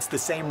for me. It's the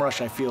same rush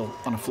I feel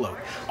on a float.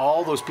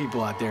 All those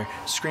people out there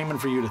screaming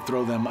for you to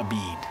throw them a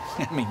bead.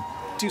 I mean,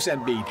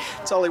 2-cent bead.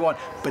 That's all they want,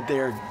 but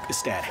they're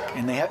ecstatic.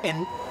 And they have,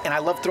 and I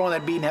love throwing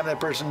that bead and having that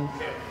person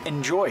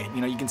enjoy it. You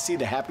know, you can see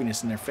the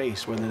happiness in their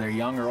face, whether they're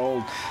young or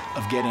old,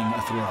 of getting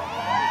a throw.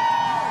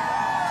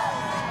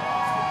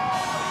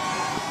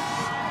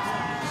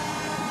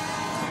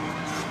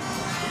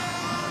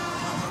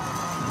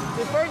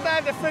 First, I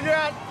have to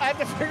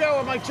figure out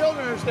where my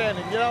children are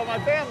standing, you know, my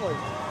family.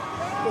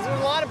 Because there's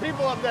a lot of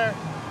people up there.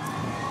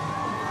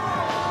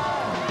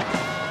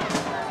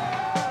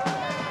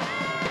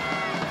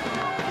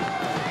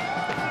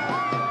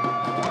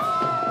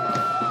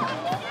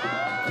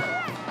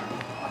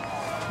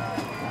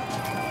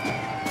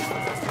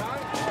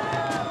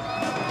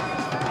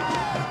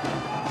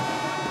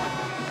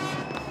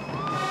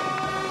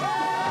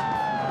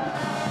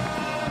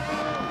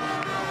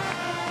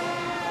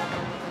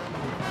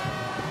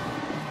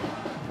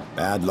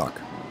 Bad luck.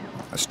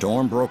 A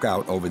storm broke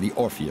out over the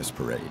Orpheus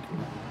Parade.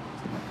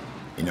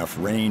 Enough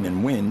rain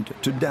and wind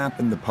to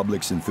dampen the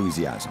public's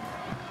enthusiasm.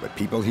 But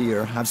people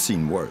here have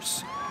seen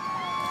worse.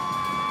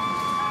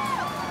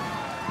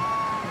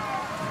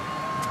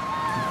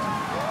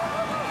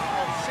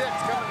 Oh shit,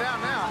 it's coming down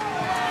now.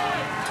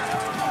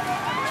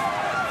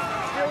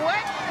 You're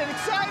wet and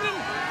excited,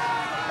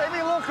 maybe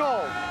a little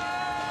cold,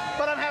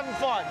 but I'm having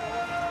fun.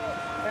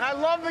 And I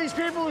love these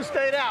people who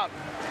stayed out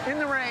in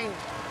the rain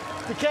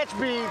to catch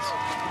beads,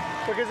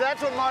 because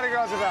that's what Mardi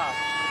Gras is about.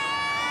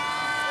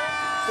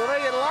 So they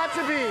get lots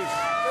of beads.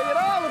 They get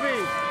all the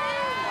beads.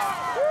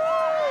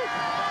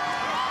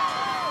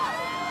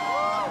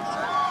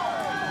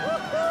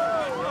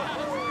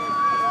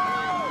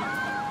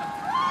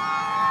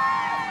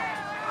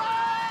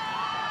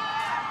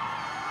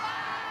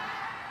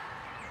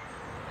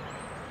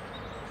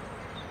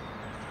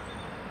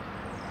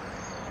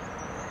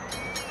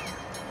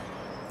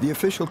 The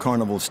official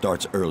carnival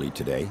starts early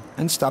today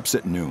and stops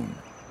at noon.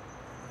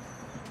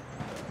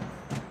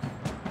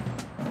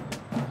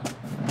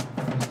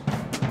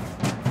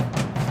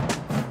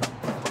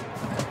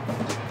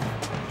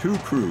 Two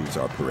crews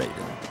are paraded.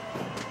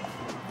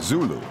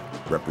 Zulu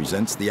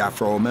represents the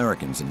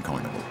Afro-Americans in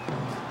Carnival.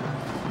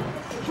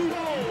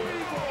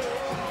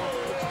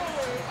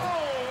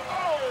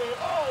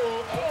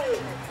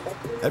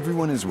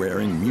 Everyone is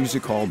wearing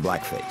music hall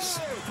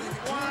blackface.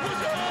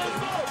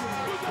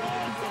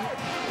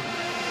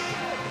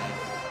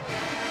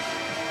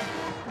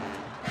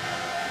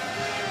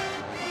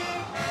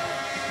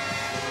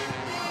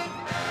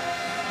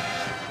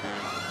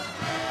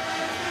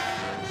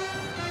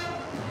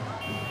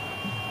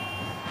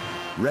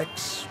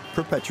 Rex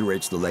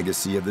perpetuates the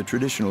legacy of the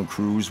traditional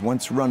crews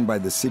once run by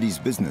the city's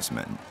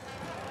businessmen.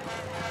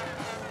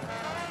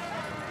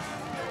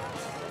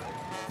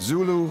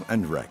 Zulu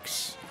and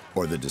Rex,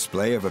 or the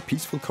display of a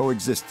peaceful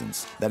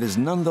coexistence that is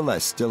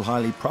nonetheless still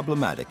highly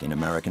problematic in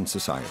American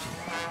society.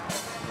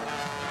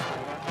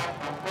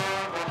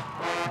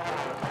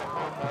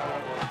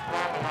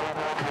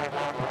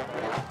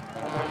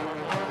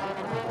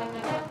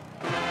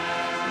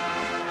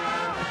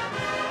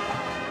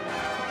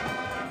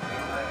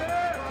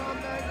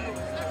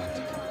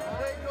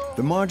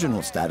 The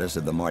marginal status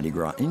of the Mardi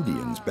Gras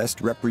Indians best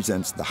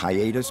represents the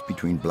hiatus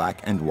between black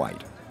and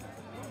white.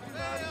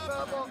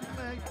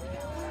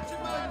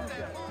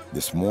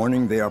 This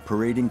morning, they are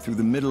parading through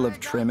the middle of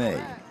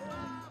Treme.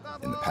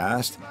 In the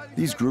past,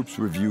 these groups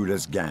were viewed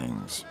as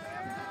gangs.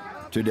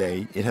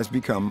 Today, it has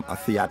become a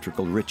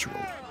theatrical ritual.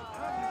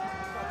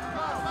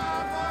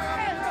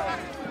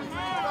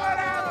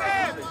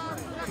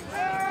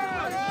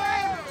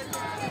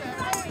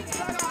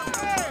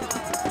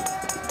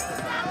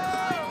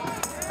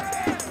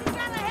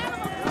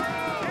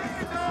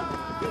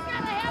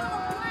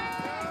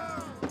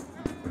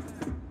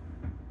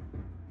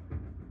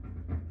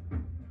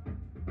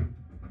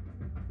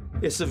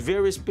 It's a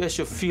very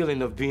special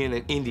feeling of being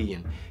an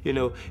Indian. You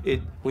know,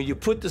 when you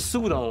put the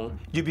suit on,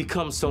 you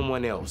become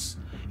someone else.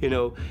 You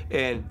know,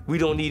 and we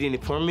don't need any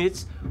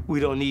permits.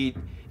 We don't need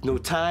no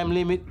time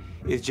limit.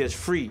 It's just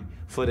free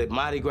for the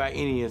Mardi Gras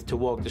Indians to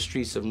walk the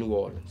streets of New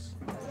Orleans.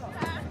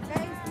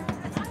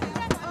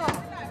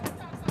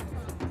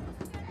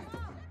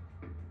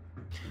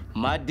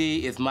 My day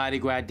is Mardi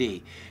Gras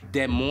Day.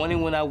 That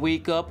morning when I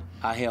wake up,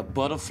 I have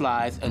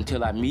butterflies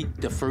until I meet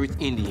the first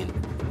Indian.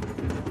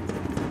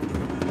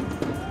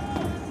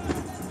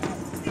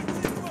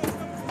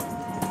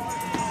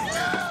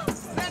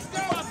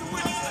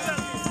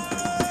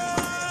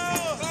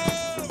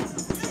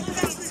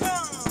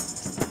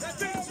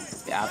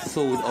 I've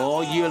sewed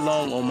all year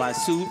long on my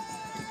suit,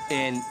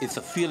 and it's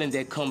a feeling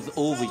that comes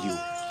over you.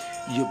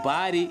 Your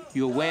body,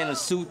 you're wearing a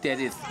suit that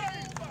is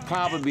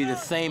probably the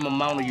same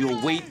amount of your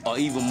weight or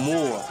even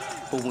more.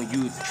 But when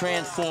you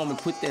transform and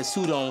put that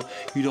suit on,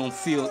 you don't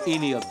feel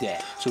any of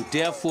that. So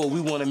therefore,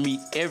 we want to meet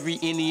every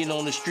Indian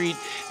on the street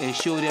and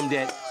show them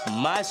that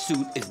my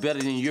suit is better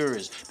than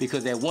yours.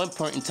 Because at one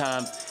point in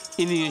time,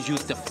 Indians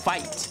used to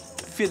fight,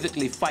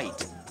 physically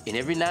fight, And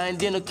every now and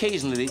then,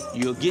 occasionally,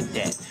 you'll get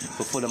that.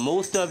 But for the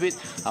most of it,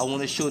 I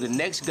want to show the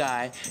next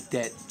guy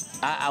that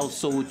I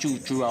outsold you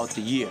throughout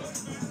the year.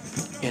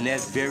 And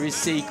that's very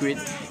sacred,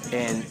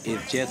 and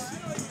it's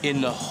just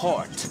in the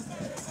heart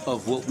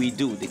of what we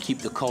do to keep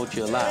the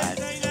culture alive.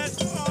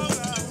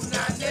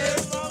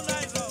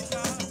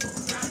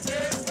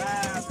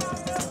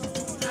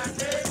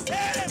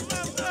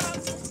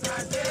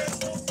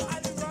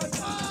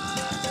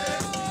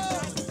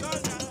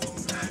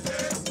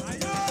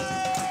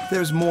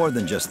 There's more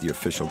than just the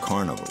official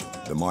carnival,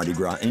 the Mardi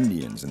Gras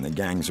Indians and the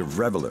gangs of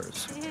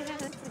revelers.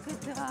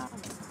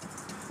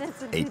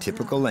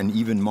 Atypical and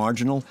even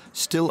marginal,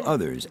 still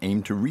others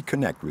aim to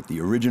reconnect with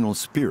the original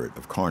spirit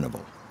of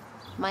carnival.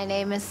 My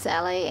name is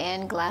Sally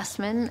Ann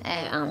Glassman,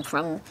 and I'm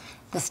from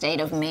the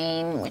state of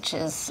Maine, which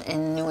is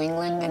in New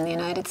England in the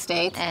United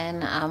States,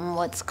 and I'm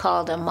what's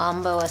called a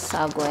Mambo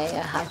Asagwe,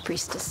 a high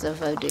priestess of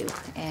Vodou,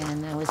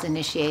 and I was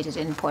initiated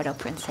in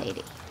Port-au-Prince,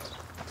 Haiti.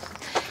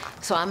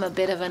 So I'm a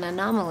bit of an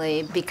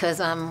anomaly because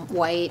I'm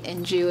white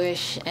and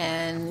Jewish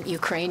and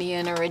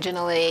Ukrainian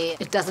originally.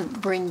 It doesn't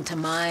bring to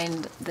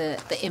mind the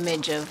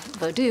image of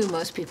Vodou.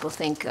 Most people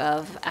think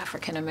of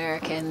African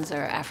Americans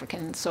or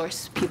African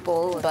source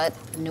people, but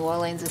New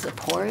Orleans is a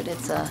port,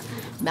 it's a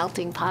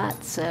melting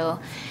pot. So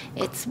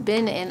it's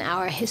been in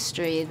our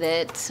history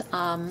that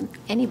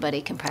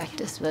anybody can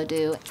practice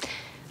Vodou.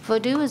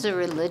 Vodou is a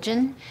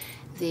religion.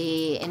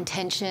 The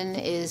intention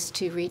is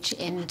to reach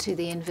into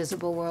the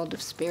invisible world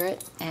of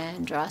spirit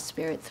and draw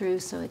spirit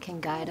through so it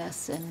can guide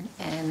us and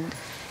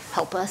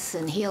help us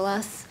and heal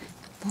us.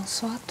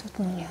 Bonsoir tout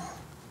le monde.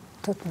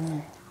 Tout le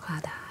monde.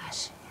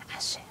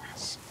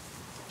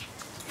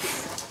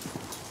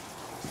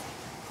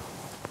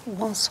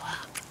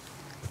 Bonsoir.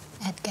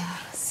 Edgar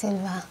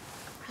Silva.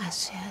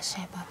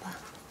 Papa.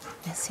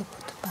 Merci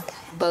pour tout bagay.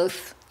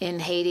 Both in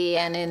Haiti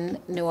and in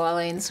New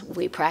Orleans,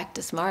 we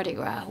practice Mardi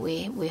Gras.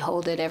 We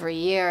hold it every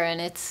year, and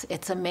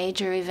it's a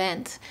major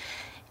event.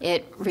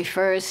 It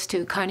refers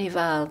to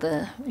Carnival,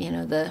 the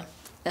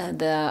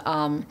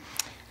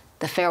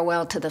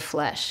farewell to the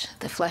flesh.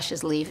 The flesh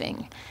is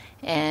leaving,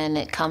 and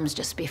it comes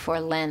just before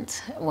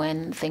Lent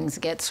when things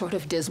get sort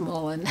of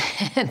dismal and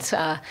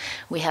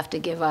we have to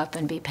give up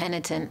and be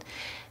penitent.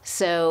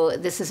 So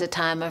this is a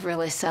time of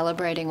really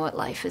celebrating what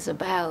life is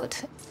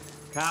about.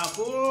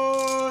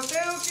 Kapu,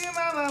 teuki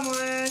mama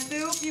mwen,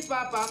 teuki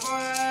papa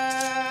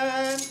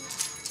mwen.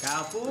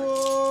 Kapu,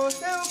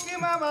 teuki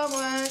mama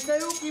mwen,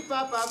 teuki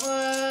papa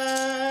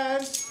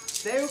mwen.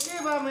 Teuki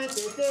mama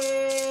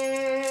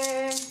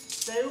tete,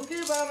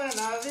 teuki mama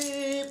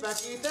navi, pa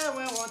kite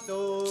mwen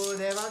wanto,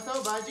 devan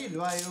so baji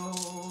loyo.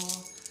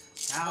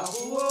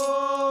 Kapu,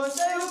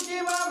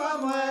 teuki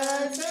mama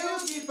mwen,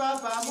 teuki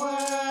papa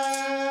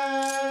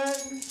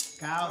mwen.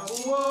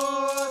 Kapu,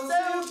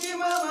 teuki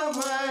mama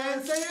mwen,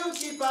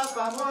 teuki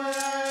papa mwen.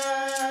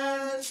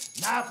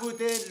 I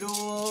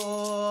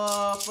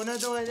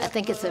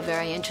think it's a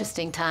very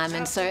interesting time,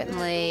 and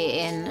certainly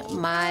in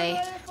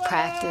my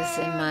practice,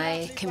 in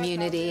my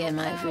community, in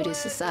my voodoo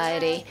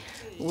society,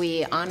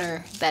 we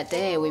honor that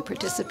day, we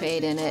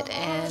participate in it,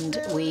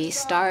 and we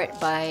start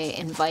by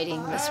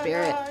inviting the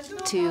spirit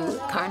to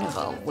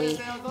Carnival. We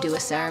do a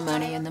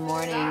ceremony in the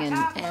morning,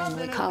 and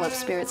we call up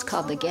spirits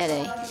called the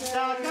Gede.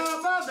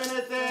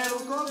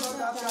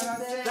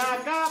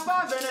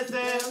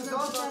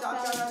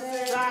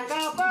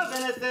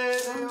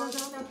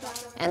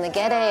 And the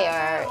Gede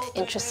are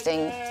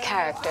interesting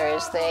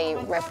characters. They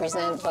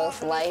represent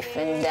both life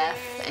and death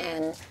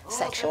and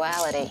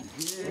sexuality.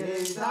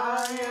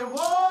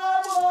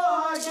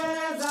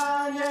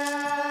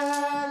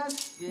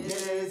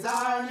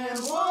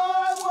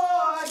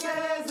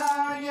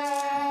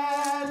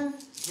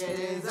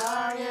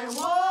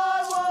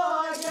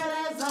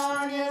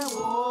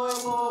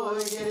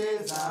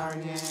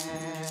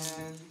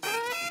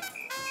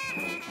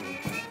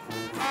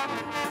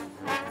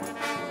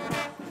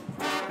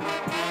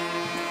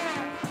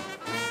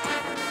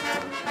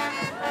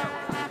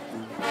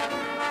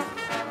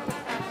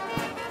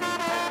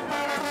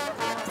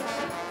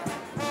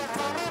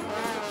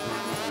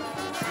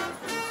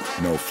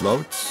 No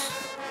floats,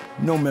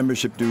 no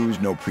membership dues,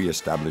 no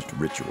pre-established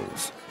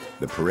rituals.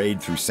 The parade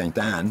through St.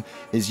 Anne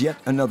is yet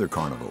another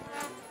carnival.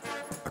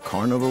 A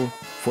carnival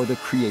for the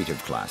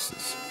creative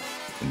classes,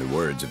 in the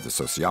words of the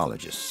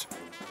sociologists.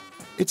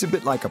 It's a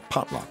bit like a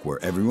potluck where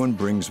everyone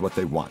brings what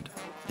they want.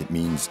 It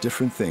means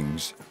different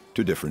things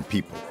to different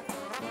people.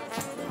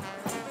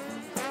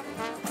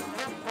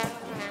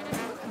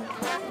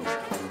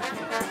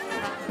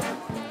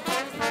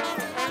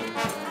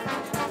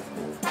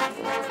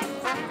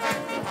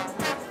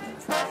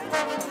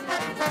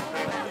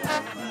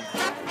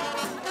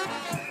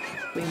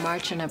 We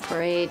march in a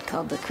parade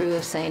called the Krewe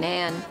of St.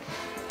 Anne,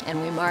 and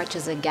we march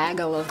as a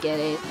gaggle of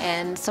Gede.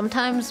 And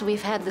sometimes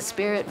we've had the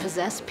spirit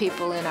possess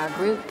people in our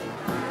group.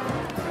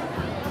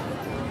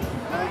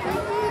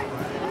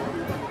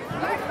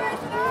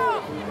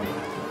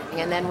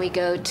 And then we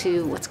go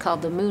to what's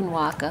called the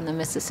moonwalk on the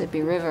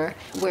Mississippi River,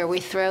 where we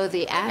throw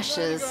the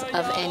ashes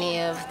of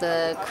any of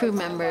the crew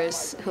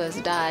members who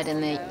has died in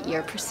the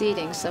year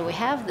preceding. So we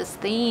have this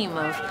theme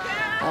of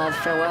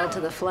farewell to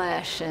the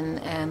flesh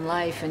and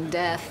life and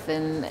death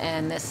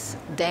and this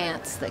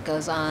dance that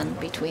goes on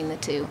between the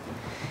two.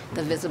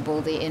 The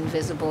visible, the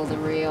invisible, the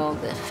real,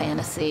 the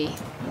fantasy.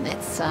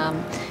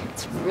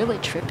 It's really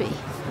trippy.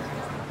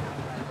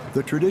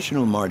 The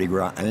traditional Mardi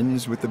Gras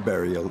ends with the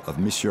burial of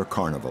Monsieur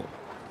Carnival.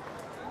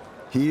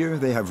 Here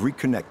they have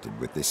reconnected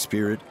with this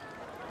spirit,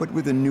 but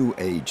with a new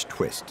age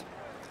twist.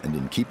 And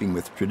in keeping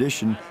with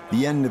tradition,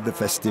 the end of the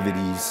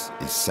festivities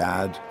is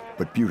sad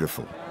but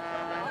beautiful.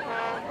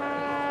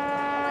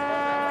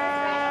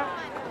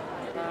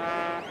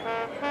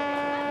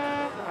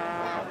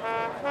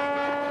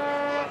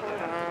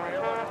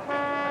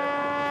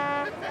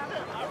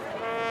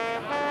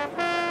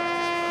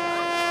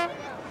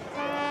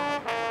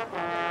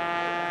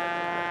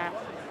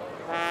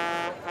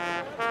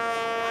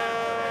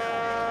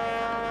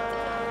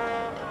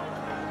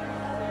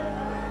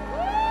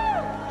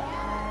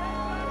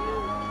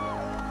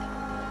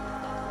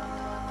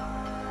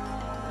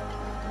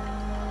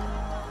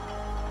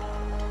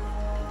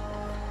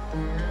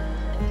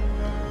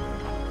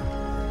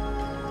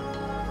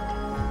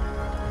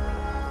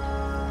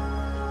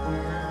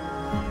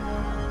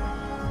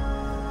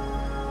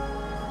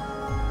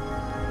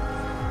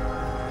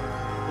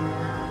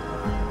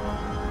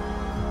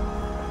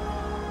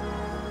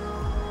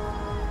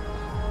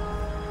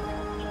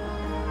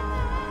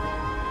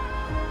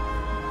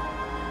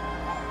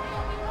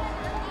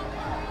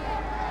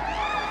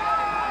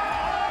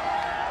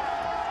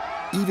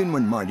 Even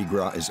when Mardi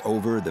Gras is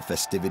over, the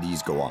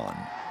festivities go on.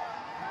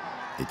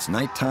 It's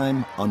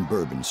nighttime on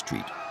Bourbon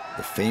Street,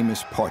 the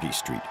famous party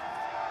street.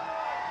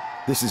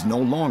 This is no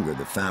longer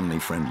the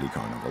family-friendly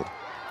carnival.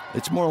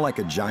 It's more like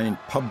a giant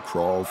pub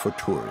crawl for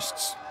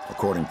tourists,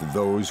 according to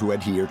those who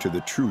adhere to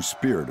the true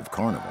spirit of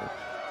carnival.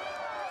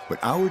 But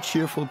our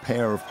cheerful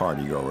pair of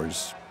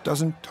partygoers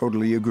doesn't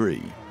totally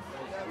agree.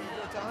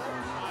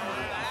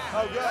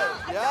 Oh,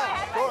 good.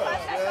 Yeah, of course.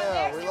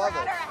 Yeah, we love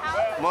it.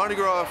 Mardi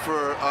Gras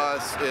for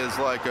us is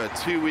like a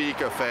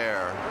 2-week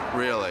affair,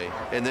 really.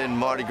 And then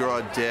Mardi Gras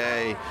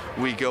Day,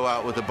 we go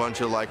out with a bunch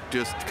of like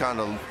just kind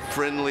of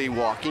friendly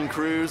walking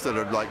crews that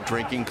are like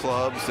drinking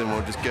clubs, and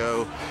we'll just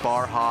go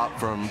bar hop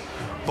from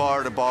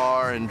bar to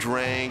bar and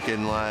drink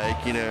and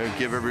like, you know,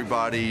 give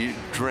everybody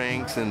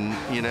drinks, and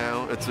you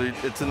know, it's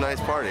a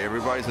nice party.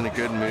 Everybody's in a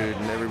good mood,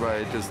 and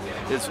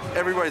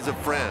everybody's a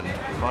friend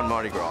on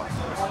Mardi Gras.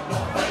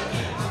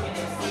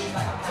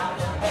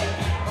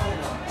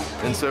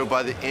 And so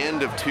by the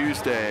end of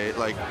Tuesday,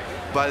 like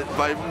by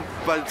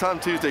the time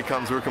Tuesday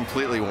comes, we're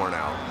completely worn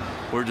out.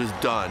 We're just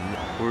done.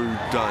 We're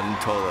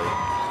done totally.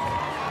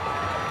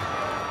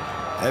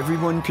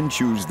 Everyone can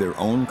choose their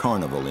own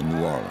carnival in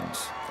New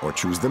Orleans, or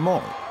choose them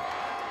all.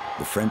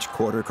 The French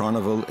Quarter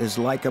Carnival is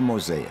like a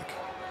mosaic.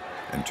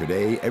 And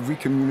today, every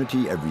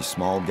community, every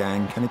small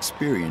gang can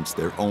experience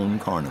their own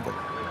carnival.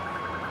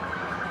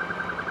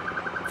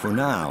 For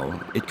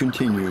now, it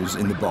continues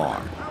in the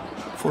bar,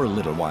 for a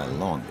little while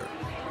longer.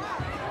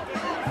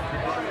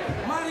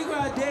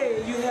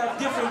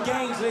 Different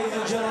gangs, ladies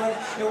and gentlemen.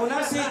 And when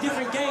I say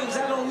different gangs,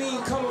 I don't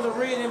mean colors of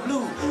red and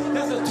blue.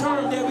 That's a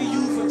term that we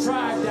use for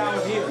tribes down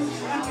here.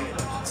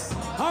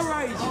 All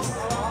right,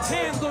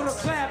 hands go to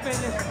clapping,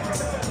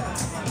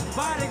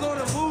 body go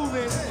to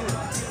moving.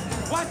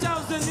 Watch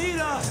out,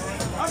 Zanita.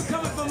 I'm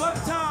coming from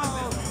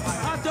uptown.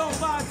 I don't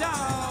bow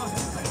down.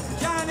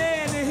 Johnny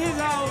and his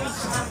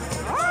house.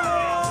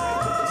 Oh!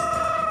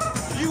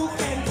 You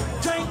can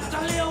drink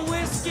a little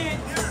whiskey,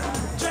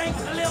 drink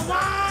a little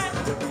wine.